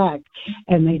in effect,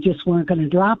 and they just weren't going to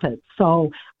drop it. So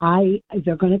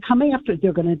they're going to come after,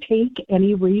 they're going to take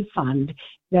any refund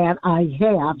that I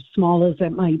have, small as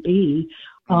it might be,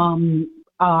 and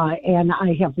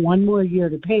I have one more year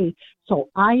to pay. So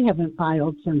I haven't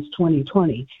filed since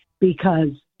 2020, because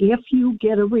if you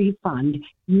get a refund,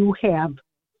 you have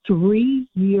 3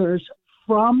 years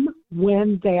from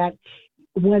when that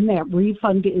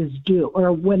refund is due,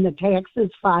 or when the taxes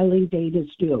filing date is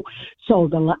due. So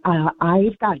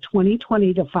I've got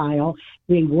 2020 to file.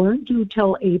 They weren't due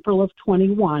till April of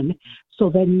 21. So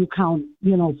then you count,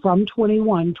 from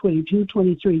 21, 22,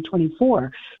 23,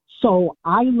 24. So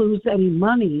I lose any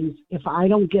monies if I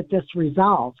don't get this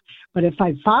resolved. But if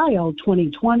I file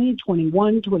 2020,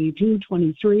 21, 22,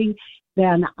 23,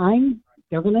 then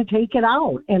they're going to take it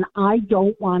out, and I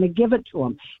don't want to give it to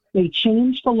them. They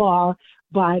changed the law,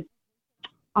 but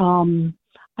I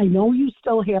know you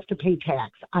still have to pay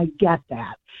tax. I get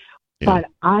that. Yeah. But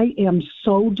I am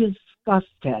so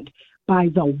disgusted by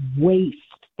the waste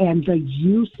and the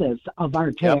uses of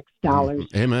our tax dollars.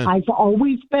 Amen. I've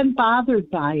always been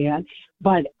bothered by it,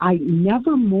 but I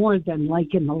never more than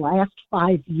like in the last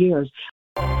 5 years.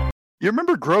 You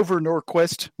remember Grover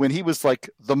Norquist when he was like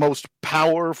the most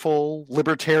powerful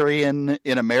libertarian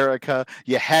in America?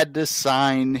 You had to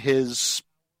sign his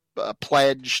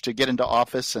pledge to get into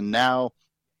office, and now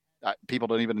people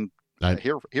don't even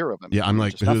hear of him. Yeah, I'm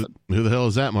like, who the hell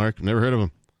is that, Mark? Never heard of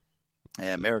him.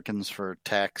 Yeah, Americans for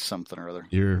Tax something or other.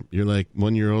 You're like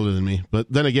 1 year older than me.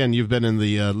 But then again, you've been in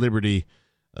the Liberty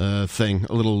thing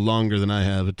a little longer than I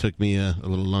have. It took me a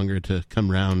little longer to come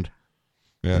round.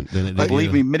 Yeah,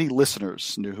 believe me, many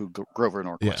listeners knew who Grover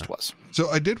Norquist was.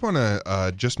 So I did want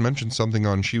to just mention something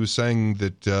on. She was saying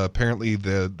that apparently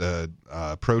the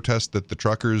protest that the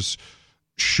truckers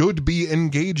should be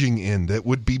engaging in, that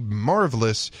would be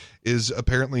marvelous, is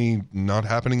apparently not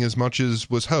happening as much as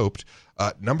was hoped.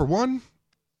 Number one,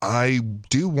 I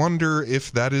do wonder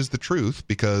if that is the truth,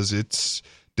 because it's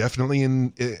definitely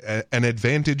an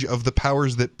advantage of the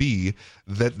powers that be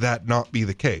that not be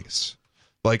the case.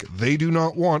 Like, they do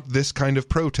not want this kind of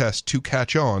protest to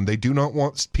catch on. They do not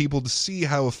want people to see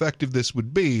how effective this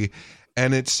would be.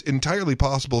 And it's entirely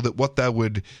possible that what that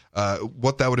would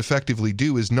effectively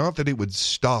do is not that it would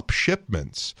stop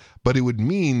shipments, but it would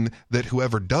mean that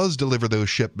whoever does deliver those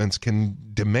shipments can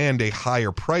demand a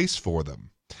higher price for them.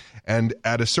 And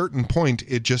at a certain point,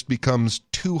 it just becomes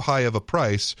too high of a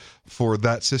price for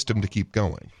that system to keep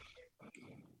going.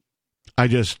 I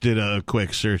just did a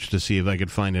quick search to see if I could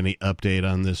find any update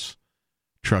on this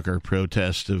trucker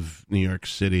protest of New York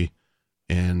City.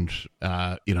 And,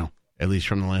 at least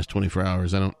from the last 24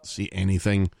 hours, I don't see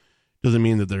anything. Doesn't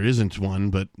mean that there isn't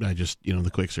one, but I just, the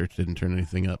quick search didn't turn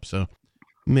anything up. So,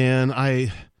 man,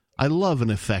 I love an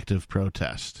effective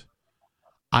protest.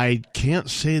 I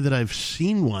can't say that I've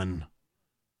seen one,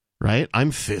 right? I'm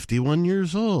 51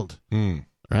 years old,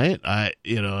 right?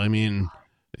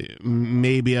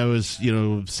 Maybe I was,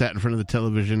 sat in front of the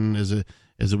television as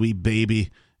a wee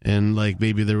baby, and like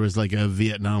maybe there was like a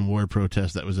Vietnam War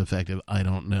protest that was effective. I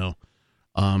don't know.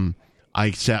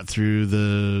 I sat through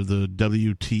the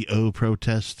WTO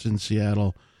protests in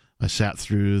Seattle. I sat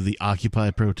through the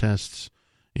Occupy protests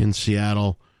in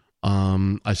Seattle.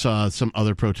 I saw some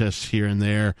other protests here and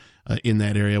there in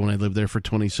that area when I lived there for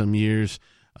 20 some years.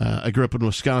 I grew up in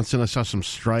Wisconsin. I saw some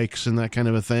strikes and that kind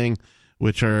of a thing,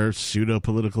 which are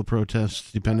pseudo-political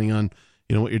protests, depending on,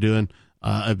 what you're doing.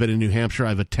 I've been in New Hampshire.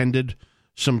 I've attended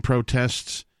some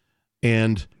protests,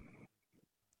 and,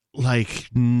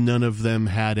 none of them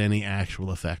had any actual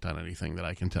effect on anything that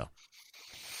I can tell.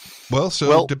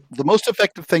 The most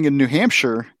effective thing in New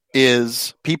Hampshire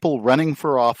is people running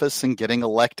for office and getting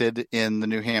elected in the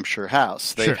New Hampshire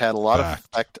House. They've had a lot of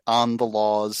effect on the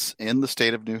laws in the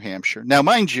state of New Hampshire. Now,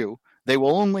 mind you, they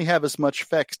will only have as much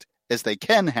effect as they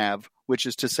can have, which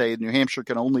is to say New Hampshire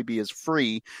can only be as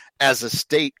free as a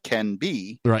state can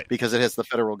be, right? Because it has the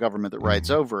federal government that rides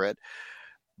over it.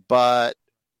 But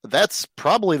that's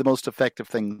probably the most effective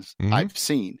things I've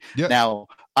seen. Yep. Now,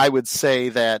 I would say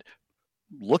that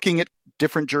looking at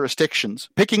different jurisdictions,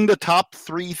 picking the top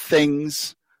 3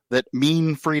 things that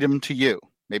mean freedom to you,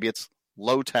 maybe it's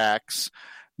low tax,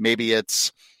 maybe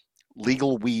it's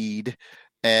legal weed,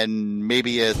 and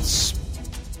maybe it's,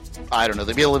 I don't know,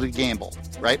 the ability to gamble,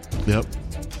 right? Yep.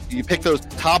 You pick those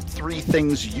top 3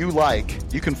 things you like.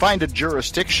 You can find a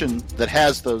jurisdiction that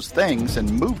has those things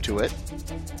and move to it.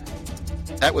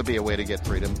 That would be a way to get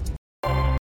freedom.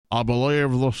 I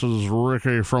believe this is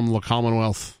Ricky from the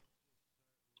Commonwealth.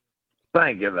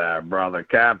 Thank you there, Brother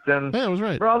Captain. Yeah, I was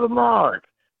right. Brother Mark,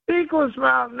 Peakless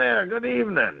Mountaineer, good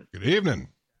evening. Good evening.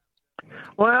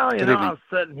 Well, Good evening. I was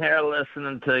sitting here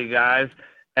listening to you guys,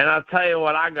 and I'll tell you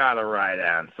what, I got a right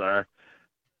answer.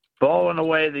 Blowing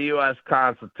away the U.S.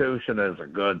 Constitution is a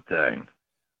good thing.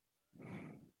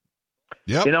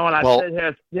 Yep. You know, when I Well- sit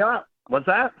here, yeah, what's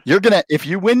that? If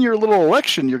you win your little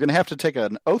election, you're going to have to take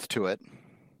an oath to it.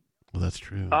 Well, that's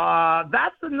true.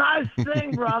 That's a nice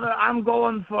thing, brother. I'm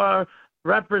going for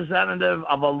representative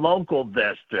of a local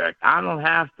district. I don't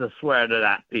have to swear to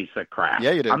that piece of crap.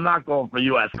 Yeah, you do. I'm not going for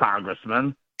U.S.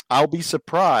 congressman. I'll be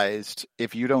surprised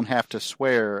if you don't have to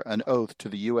swear an oath to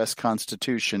the U.S.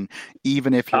 Constitution,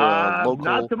 even if you're a local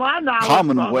not to my knowledge,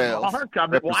 Commonwealth Brother Mark. I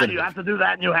mean, why do you have to do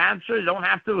that in New Hampshire? You don't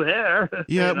have to here.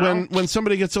 Yeah, you know? when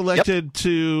somebody gets elected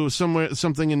to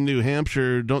something in New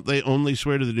Hampshire, don't they only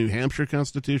swear to the New Hampshire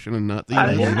Constitution and not the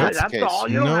United yeah, States? that's the that's all.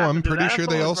 You don't No, have I'm to do pretty that. sure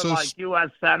That's they only also for, like U.S.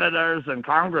 senators and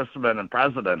congressmen and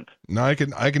president. No, I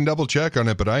can double check on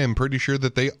it, but I am pretty sure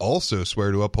that they also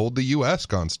swear to uphold the U.S.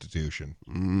 Constitution.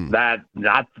 That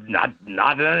not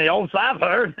in any oaths I've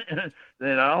heard.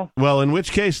 You know. Well, in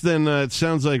which case, then it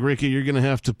sounds like, Ricky, you're going to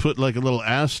have to put like a little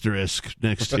asterisk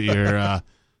next to your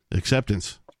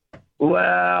acceptance.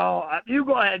 Well, you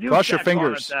go ahead. You Cross your check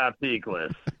fingers. on it,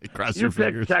 Peakless. Cross You your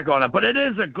fingers. check on it, but it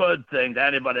is a good thing to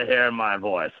anybody hearing my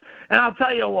voice. And I'll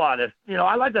tell you what,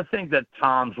 I like to think that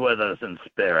Tom's with us in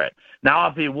spirit. Now,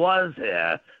 if he was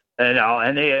here, and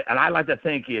I like to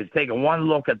think he is taking one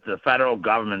look at the federal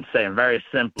government, saying very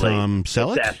simply, Tom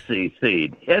Selleck? it's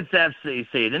FCC'd. It's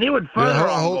FCC'd. And he would further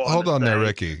Hold on there, say,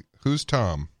 Ricky. Who's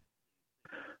Tom?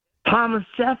 Thomas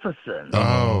Jefferson.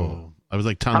 Oh, I was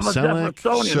like Tom Thomas Selleck.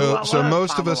 Jeffersonian. So Who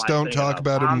most Tom of us am I don't thinking talk of?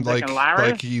 about I'm him like thinking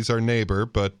Larry? he's our neighbor,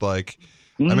 but like,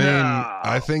 I mean,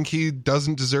 I think he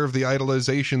doesn't deserve the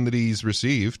idolization that he's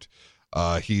received.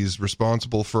 He's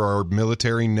responsible for our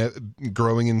military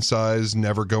growing in size,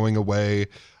 never going away.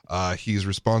 He's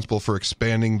responsible for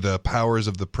expanding the powers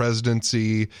of the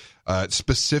presidency,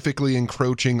 specifically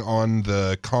encroaching on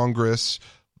the Congress.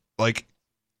 Like,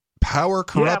 power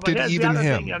corrupted yeah, but even the other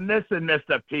him. thing you're missing,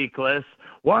 Mr. Peakless.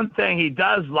 One thing he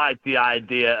does like the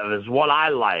idea of is what I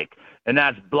like, and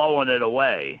that's blowing it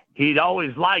away. He'd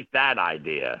always liked that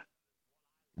idea.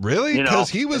 Really? You know, Because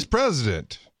he was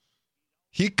president.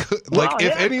 He could, Well, like,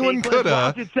 if yeah, anyone Peakless, could why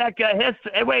have. don't you check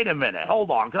history? Hey, wait a minute.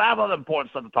 Hold on, because I have other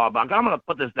important stuff to talk about. I'm going to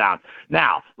put this down.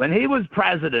 Now, when he was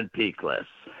president, Peakless,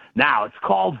 now it's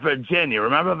called Virginia.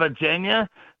 Remember Virginia?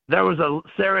 There was a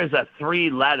series of 3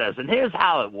 letters, and here's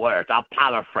how it worked. I'll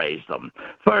paraphrase them.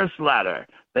 First letter,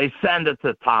 they send it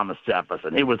to Thomas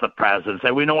Jefferson. He was the president.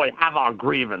 Say, we know we have our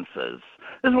grievances.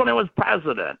 This is when he was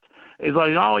president. He's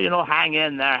like, hang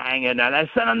in there, hang in there. They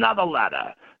sent another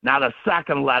letter. Now, the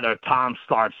second letter, Tom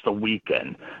starts to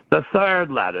weaken. The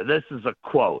third letter, this is a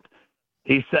quote.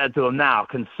 He said to him, now,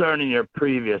 concerning your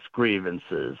previous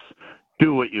grievances,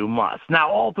 do what you must.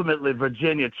 Now, ultimately,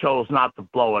 Virginia chose not to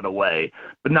blow it away,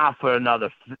 but not for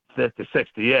another 50,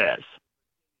 60 years.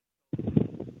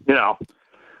 So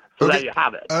Okay. there you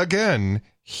have it. Again,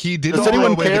 he didn't Does blow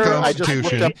anyone away care? the I just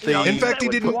looked Constitution. up the In fact, he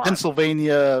didn't.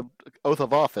 Pennsylvania oath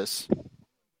of office.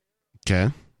 Okay.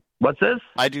 What's this?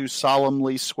 I do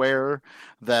solemnly swear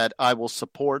that I will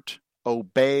support,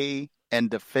 obey, and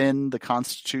defend the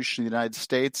Constitution of the United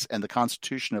States and the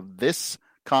Constitution of this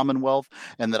Commonwealth,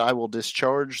 and that I will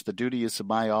discharge the duties of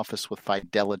my office with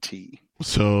fidelity.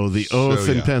 So the oath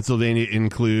in yeah. Pennsylvania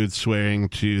includes swearing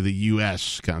to the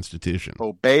U.S. Constitution.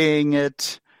 Obeying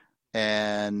it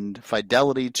and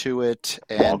fidelity to it.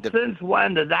 Well, And since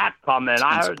when did that come in?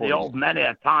 I heard the Transporting. oath many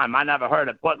a time. I never heard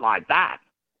it put like that.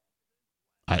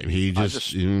 He I just,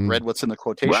 just read what's in the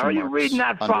quotation Where are you marks reading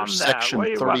that under from there? Section Where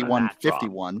are you running that from?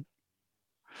 3151.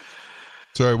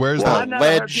 Sorry, where's Well, I that? never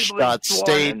heard people being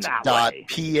sworn in that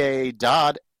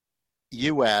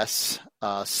ledge.state.pa.us,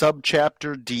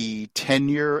 subchapter D,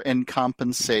 tenure and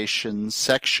compensation,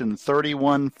 section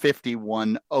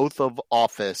 3151, oath of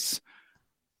office.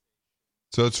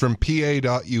 So it's from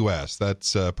pa.us.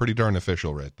 That's pretty darn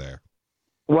official right there.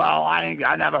 Well, I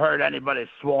never heard anybody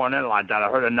sworn in like that. I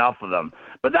heard enough of them.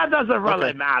 But that doesn't really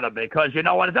Okay. matter because, you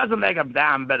know what, it doesn't make a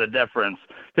damn bit of difference.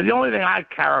 Because the only thing I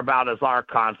care about is our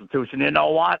Constitution. You know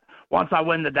what? Once I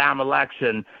win the damn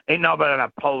election, ain't nobody going to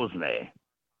oppose me.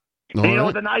 And you know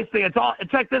what the nice thing?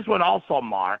 Check this one also,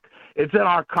 Mark. It's in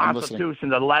our I'm listening. Constitution.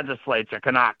 The legislature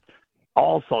cannot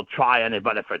also try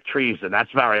anybody for treason.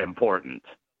 That's very important.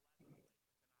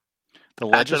 The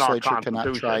That's in our legislature cannot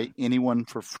Constitution. try anyone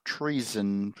for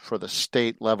treason for the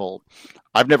state level.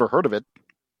 I've never heard of it.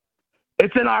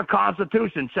 It's in our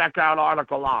Constitution. Check out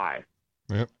Article I.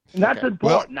 Yep. And that's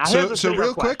important. Now, here's so the bigger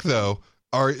real quick question. though,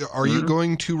 are you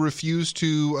going to refuse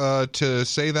to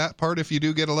say that part if you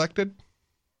do get elected?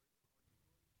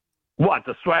 What,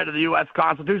 to swear to the U.S.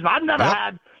 Constitution? I've never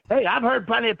had. Hey, I've heard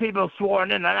plenty of people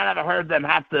sworn in, and I never heard them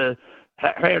have to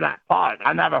hear that part.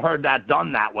 I never heard that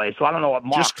done that way, so I don't know what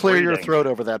Mark's Just clear your reading. throat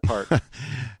over that part.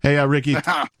 Hey, Ricky.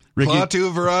 Ricky.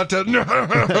 Klaatu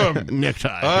Verata.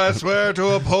 Necktie. I swear to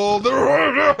uphold the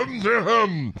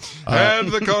and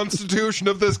the Constitution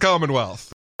of this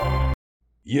Commonwealth.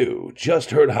 You just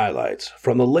heard highlights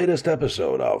from the latest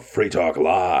episode of Free Talk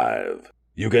Live.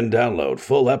 You can download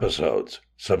full episodes,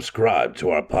 subscribe to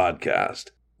our podcast,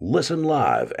 listen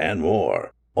live, and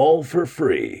more, all for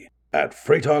free at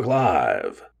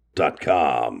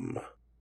freetalklive.com.